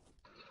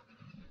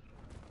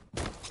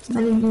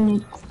 But it's in a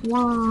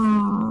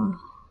claw.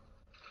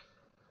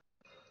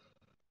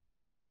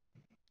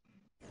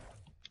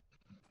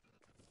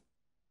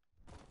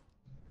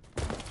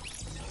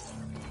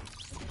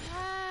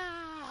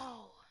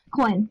 Wow.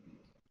 Coin.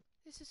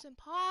 This is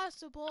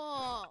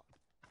impossible.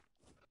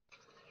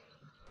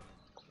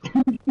 I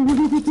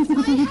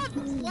have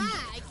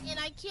lag, and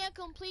I can't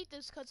complete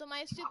this because of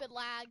my stupid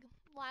lag.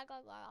 Lag.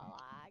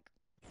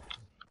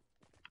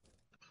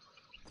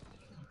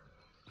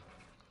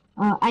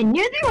 I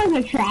knew there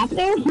was a trap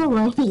there, but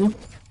like...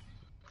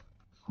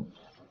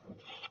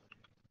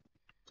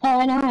 Oh,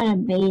 I know how to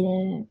bait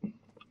it.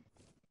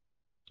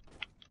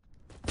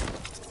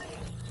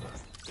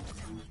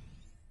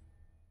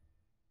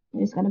 You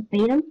just gotta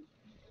bait him.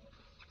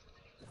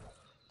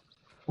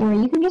 Or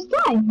you can just die.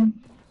 I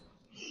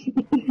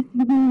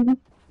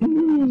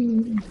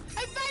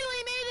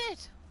finally made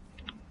it!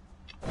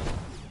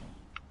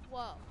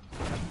 Whoa.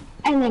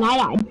 And then I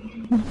died.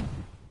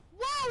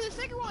 Wow, the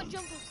second one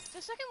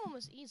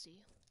was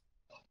easy.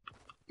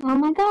 Oh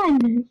my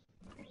god.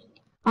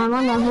 I'm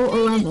on level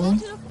 11. Go to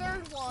the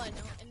third one,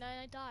 and then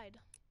I died.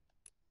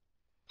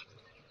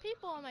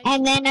 People on my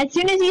And then as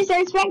soon as you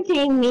start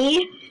spectating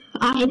me,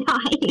 I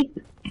died.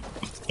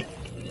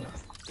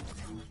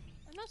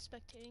 I'm not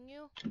spectating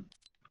you.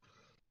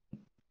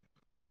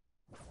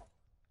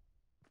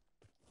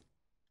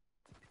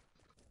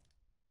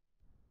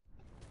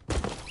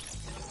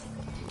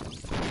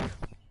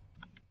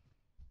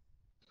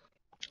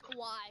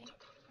 Why?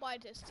 Why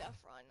does stuff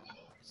run?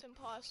 It's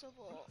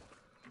impossible.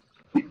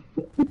 Actually,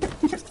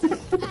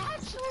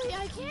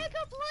 I can't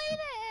complete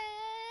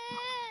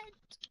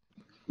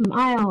it!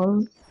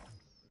 Miles.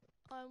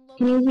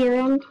 Can you hear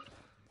him?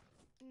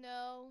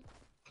 No.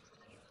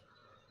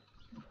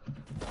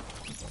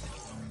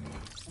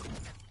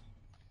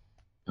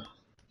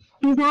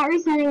 He's not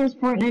resetting his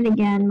Fortnite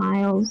again,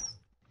 Miles.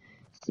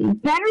 So you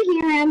better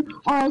hear him,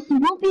 or else you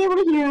won't be able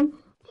to hear him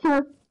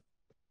for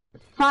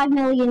 5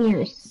 million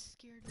years.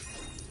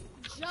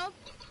 Jump.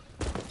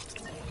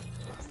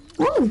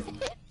 Woo!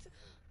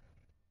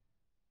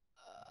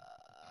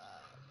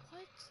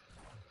 What?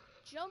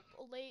 Jump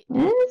late.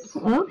 Yes,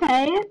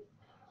 okay.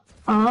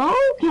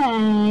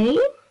 Okay.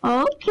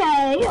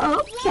 Okay,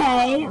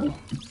 okay. What?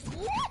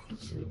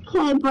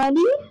 Okay,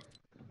 buddy.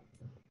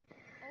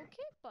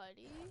 Okay,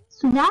 buddy.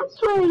 So that's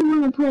why you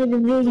want to play the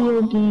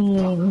video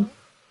game.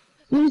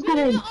 You just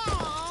gotta...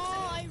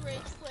 Oh, I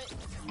rage quit.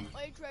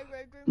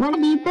 Wanna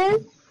beat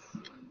this?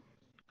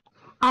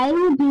 I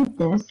will beat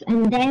this,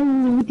 and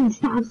then you can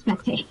stop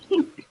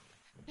spectating.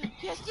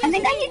 Yes, I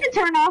think I need to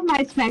turn off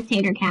my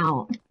spectator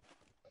count.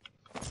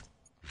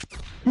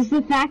 Just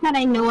the fact that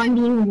I know I'm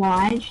being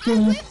watched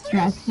is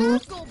stressful.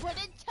 Circle, but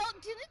it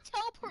didn't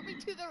teleport me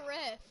to the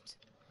rift.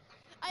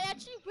 I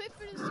actually went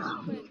for the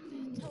circle, but it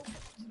didn't teleport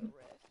me to the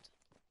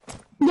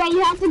rift. Yeah,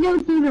 you have to go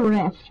through the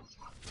rift.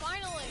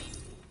 Finally.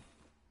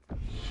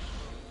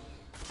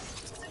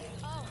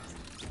 Oh.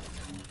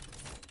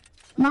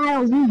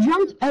 Miles, you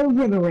jumped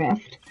over the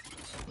rift.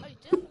 Oh, you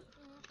did? Oh,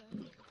 okay.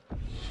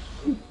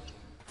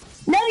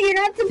 No, you're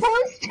not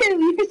supposed to.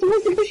 You're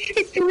supposed to go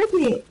straight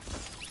through it.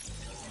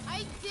 I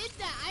did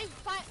that.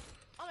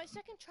 On my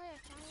second try, I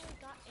finally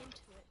got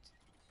into it.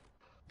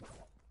 Because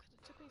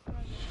it took me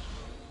forever.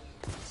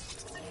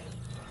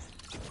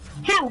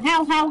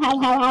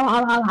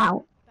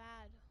 How?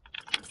 Bad.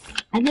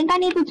 I think I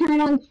need to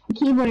turn on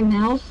keyboard and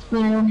mouse,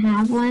 but I don't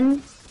have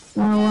one.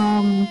 So,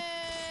 Oh,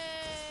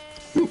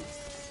 I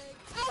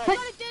thought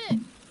I did it!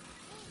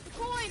 The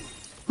coin!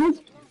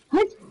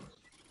 What?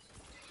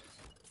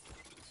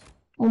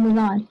 Oh my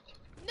god.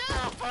 No!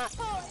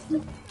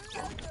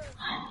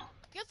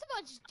 Guess how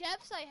much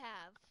depths I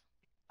have.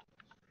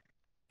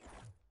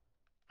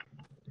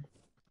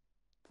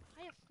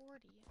 I have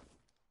 40.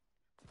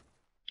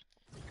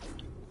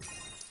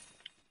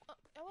 Oh,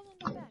 that wasn't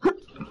that bad.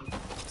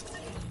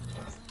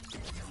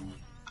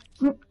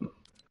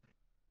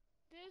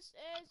 This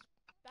is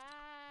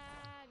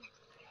bad.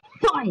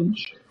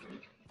 Fudge!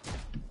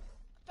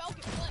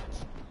 Falcon glitch.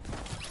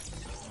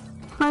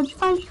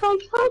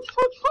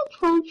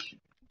 Fudge.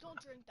 Don't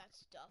drink that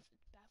stuff.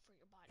 It's bad for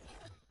your body.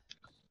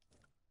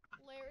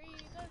 Larry,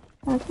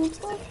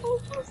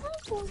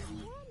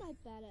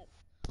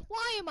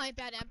 why am I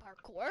bad at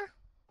parkour?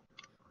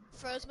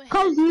 Froze my head.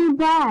 Cause you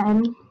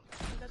bad.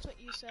 That's what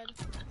you said.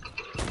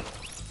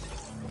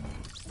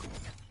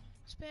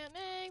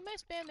 Spamming my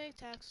spamming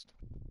text.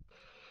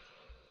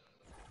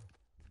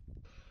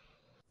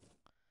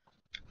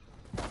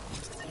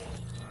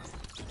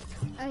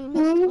 I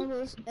missed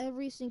almost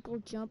every single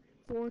jump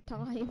 4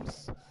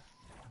 times.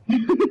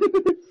 This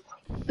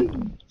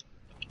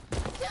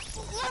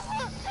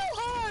level is so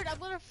hard! I'm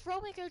gonna throw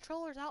my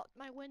controllers out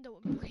my window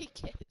and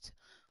break it.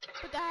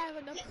 But I have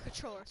another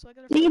controller, so I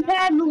gotta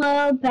D-pad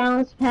below,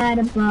 bounce pad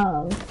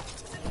above.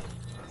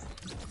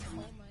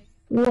 Oh my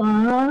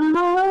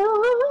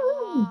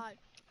Whoa! god.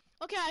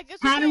 Okay, I guess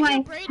How we do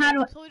can't I- hear Brayden, how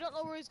do I- so we don't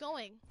know where he's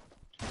going.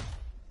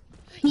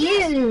 He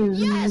Yes! is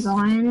Yes!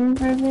 going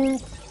for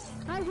this.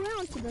 I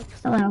ran to the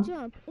Hello.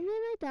 jump, and then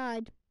I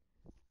died.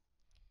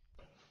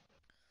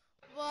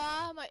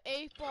 Wow, my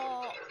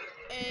 8-ball.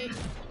 8.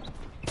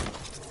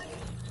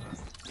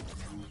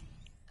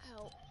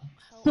 Help.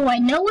 Help. So I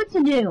know what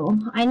to do.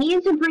 I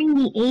need to bring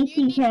the You need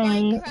ATK.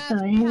 Minecraft So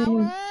I need to.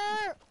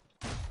 power!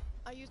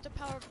 I used the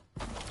power.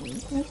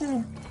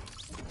 Okay.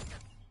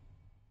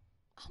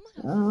 I'm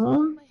gonna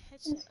Oh, my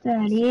headset.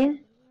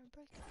 steady.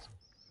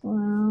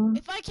 Slow.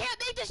 If I can't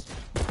make this,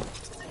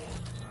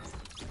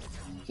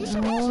 you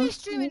should watch my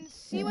stream and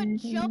see what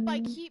jump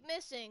I keep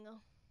missing.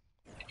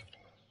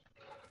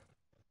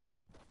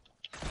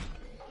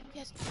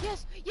 Yes,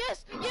 yes,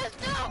 yes, yes,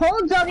 no!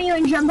 Hold W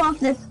and jump off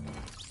this.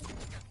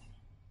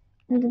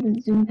 Into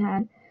the zoom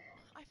pad.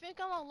 I think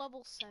I'm on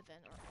level 7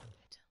 or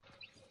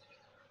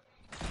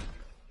 8.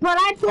 But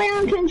I play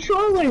on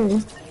controller.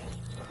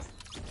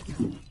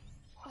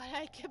 But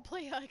I can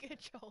play on a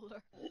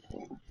controller.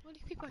 What do you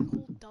think I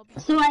hold W?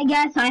 So I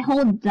guess I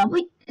hold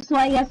W. So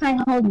I guess I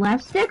hold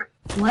left stick.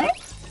 What?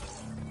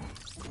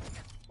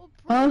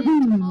 Well,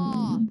 Brayden,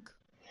 Oh. talk.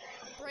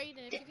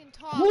 Brayden, if you can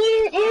talk. He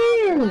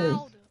is.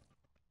 Loud.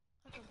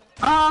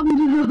 Are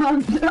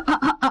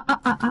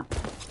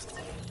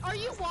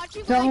you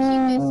watching what I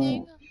keep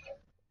missing?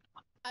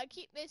 I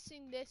keep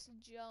missing this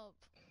jump.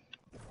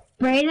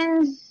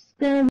 Brayden's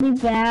gonna be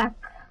back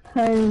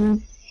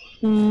because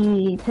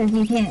he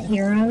can't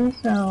hear him,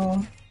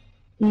 so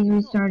he's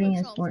restarting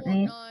his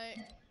Fortnite.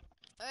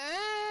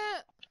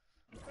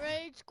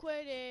 Rage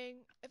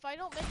quitting. If I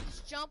don't make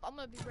this jump, I'm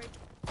gonna be rage.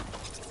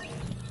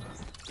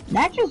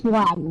 That just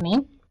lagged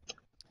me.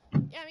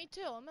 Yeah, me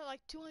too. I'm at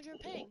like 200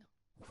 ping.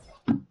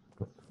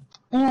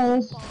 Yeah,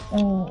 this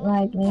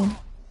lagged me.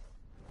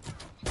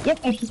 Yep,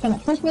 it's just gonna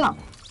push me off.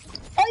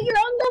 Oh, you're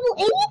on level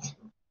 8?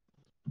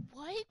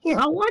 What? Here,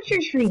 I'll watch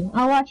your stream.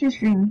 I'll watch your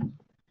stream.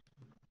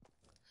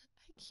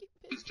 I keep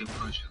It's missing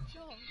depression. this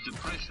jump.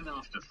 Depression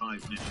after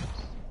 5 minutes.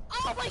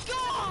 Oh my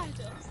god!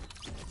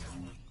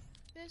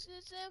 This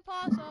is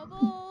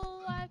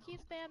impossible. I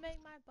keep spamming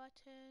my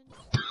button.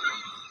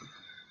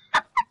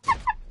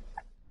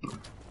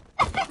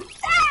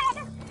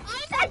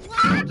 I'm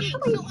lagging,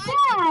 so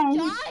I'm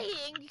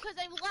dying because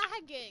I'm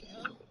lagging.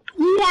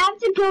 You have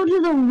to go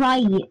to the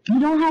right. You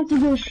don't have to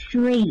go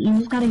straight. You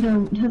just gotta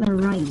go to the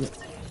right.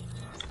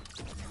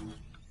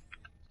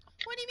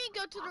 What do you mean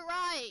go to the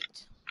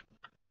right?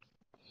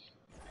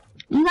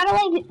 You gotta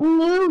like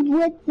move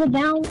with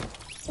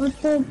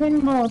the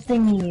pinball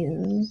thing you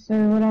use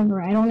or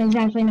whatever. I don't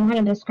exactly know how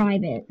to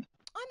describe it.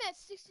 I'm at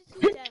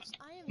 62 deaths.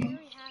 I am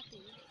very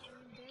happy.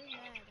 I'm very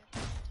mad at the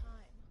same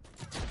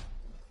time.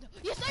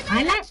 Yes,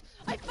 I made it!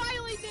 I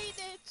finally made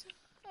it!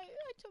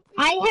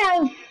 I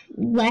have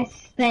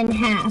less than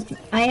half.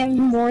 I have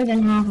more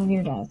than half of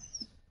your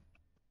deaths.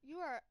 You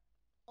are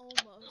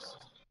almost.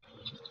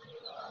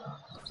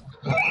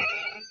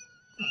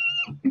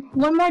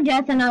 One more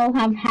death and I will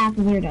have half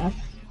of your deaths.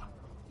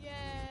 Yay!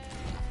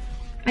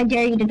 I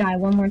dare you to die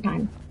one more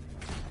time.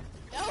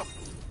 No!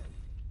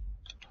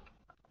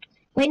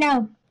 Wait,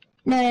 no.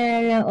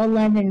 No.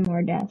 11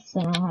 more deaths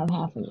and I'll have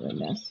half of your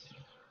deaths.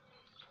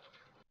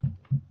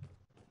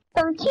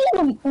 13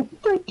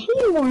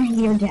 more of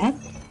your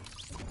deaths.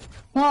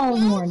 12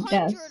 more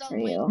deaths for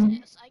you.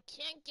 I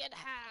can't get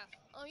half.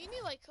 Oh, you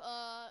need like,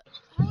 how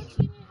much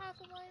do you need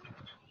half of mine?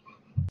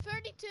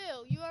 32.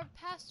 You are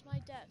past my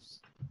deaths.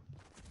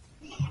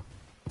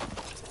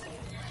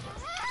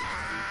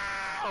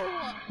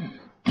 Ow!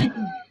 Rage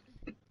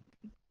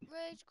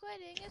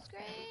quitting is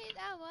great.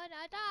 I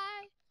wanna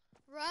die.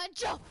 Run,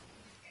 jump!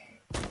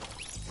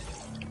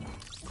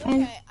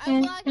 Okay,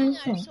 I'm lagging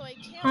out, so I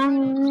can't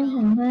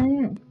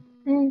run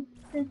and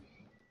jump.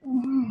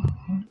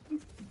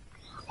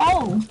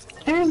 Oh,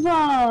 there's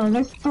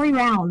 3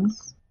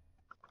 rounds.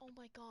 Oh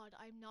my god,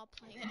 I'm not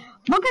playing anymore.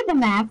 Look at the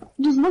map.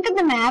 Just look at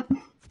the map.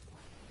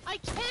 I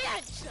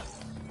can't!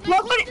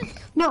 Look what it,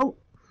 no.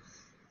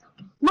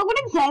 Look what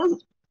it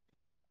says.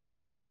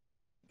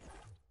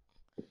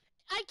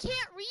 I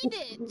can't read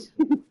it!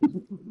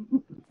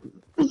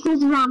 This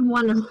is round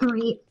 1 of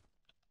 3.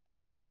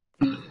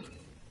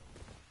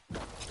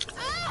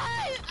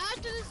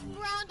 After this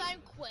round, I'm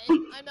quit.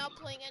 I'm not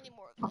playing any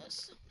more of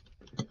this.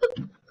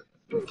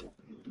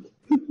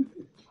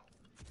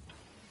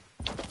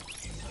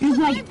 It's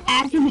like,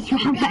 after this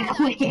round, I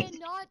quit. I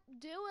cannot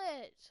do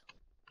it.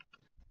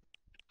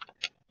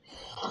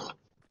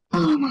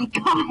 Oh my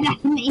god, I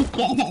make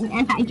it,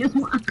 and I just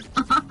walk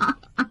off.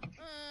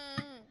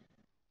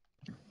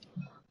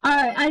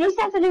 Alright, I just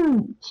have to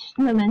do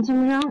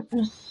momentum jump,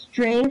 just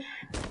strafe.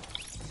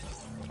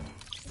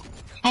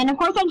 And of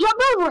course I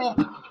jump over it!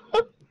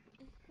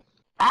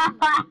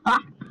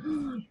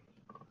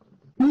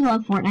 We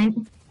love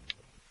Fortnite.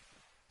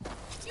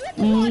 You have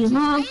to watch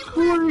love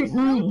it. So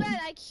Fortnite. bad,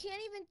 I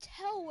can't even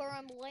tell where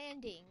I'm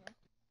landing.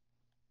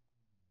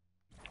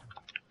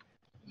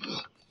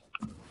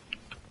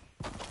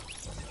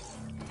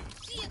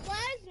 See, it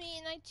lags me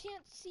and I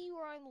can't see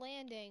where I'm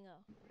landing.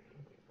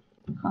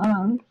 Hold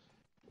on.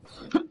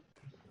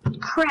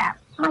 Crap,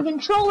 my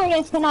controller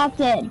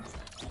disconnected.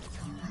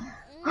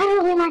 I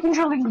don't think my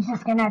controller is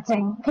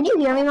disconnecting. Can you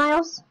hear me,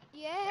 Miles?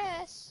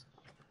 Yes.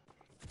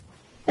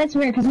 That's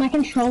weird, because my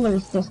controller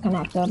is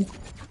disconnected. Well,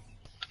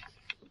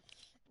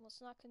 it's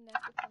not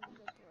connected from the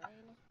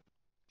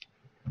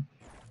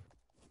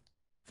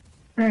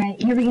brain.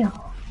 Alright, here we go.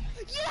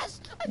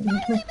 Yes! I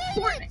finally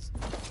made it!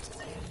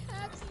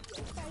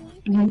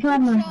 My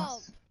god,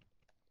 Miles.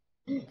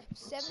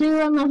 So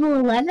you're on level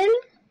 11?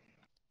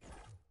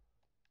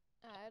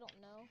 I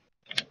don't know.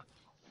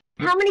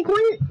 How many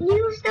coins? Did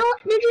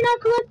you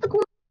not collect the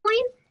coin?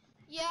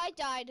 Yeah, I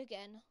died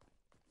again.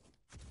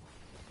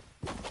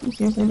 You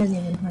seriously didn't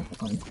even collect the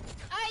coin.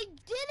 I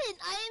didn't!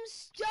 I am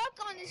stuck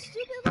on this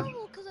stupid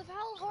level because of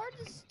how hard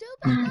this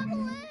stupid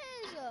level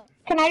is!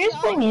 Can I just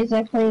play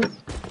music,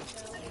 please?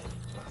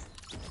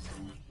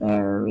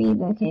 Larry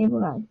the Cable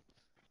Guy.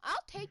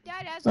 I'll take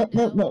that as a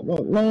no.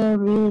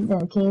 Larry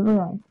the Cable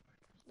Guy.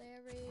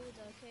 Larry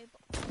the Cable.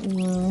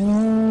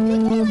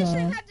 Larry You the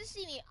shouldn't have to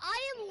see me. I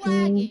am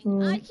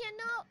lagging. I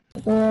cannot.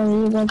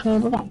 Larry the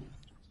Cable Guy.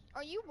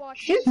 Are you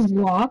watching? Just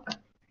walk.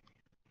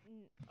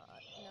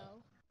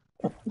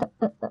 No.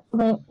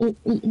 Larry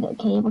the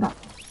Cable Guy.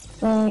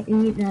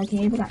 Larry the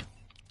Cable Guy.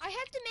 I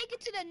have to make it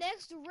to the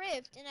next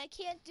rift, and I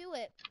can't do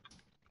it.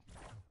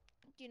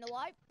 Do you know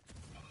why?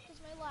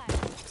 Because my lag.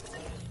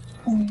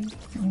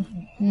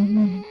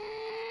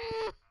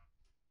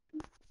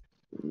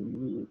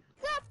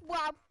 Wop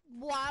wop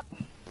wop.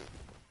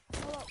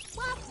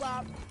 Wop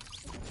wop.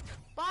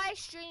 Bye,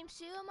 stream.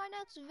 See you in my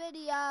next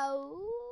video.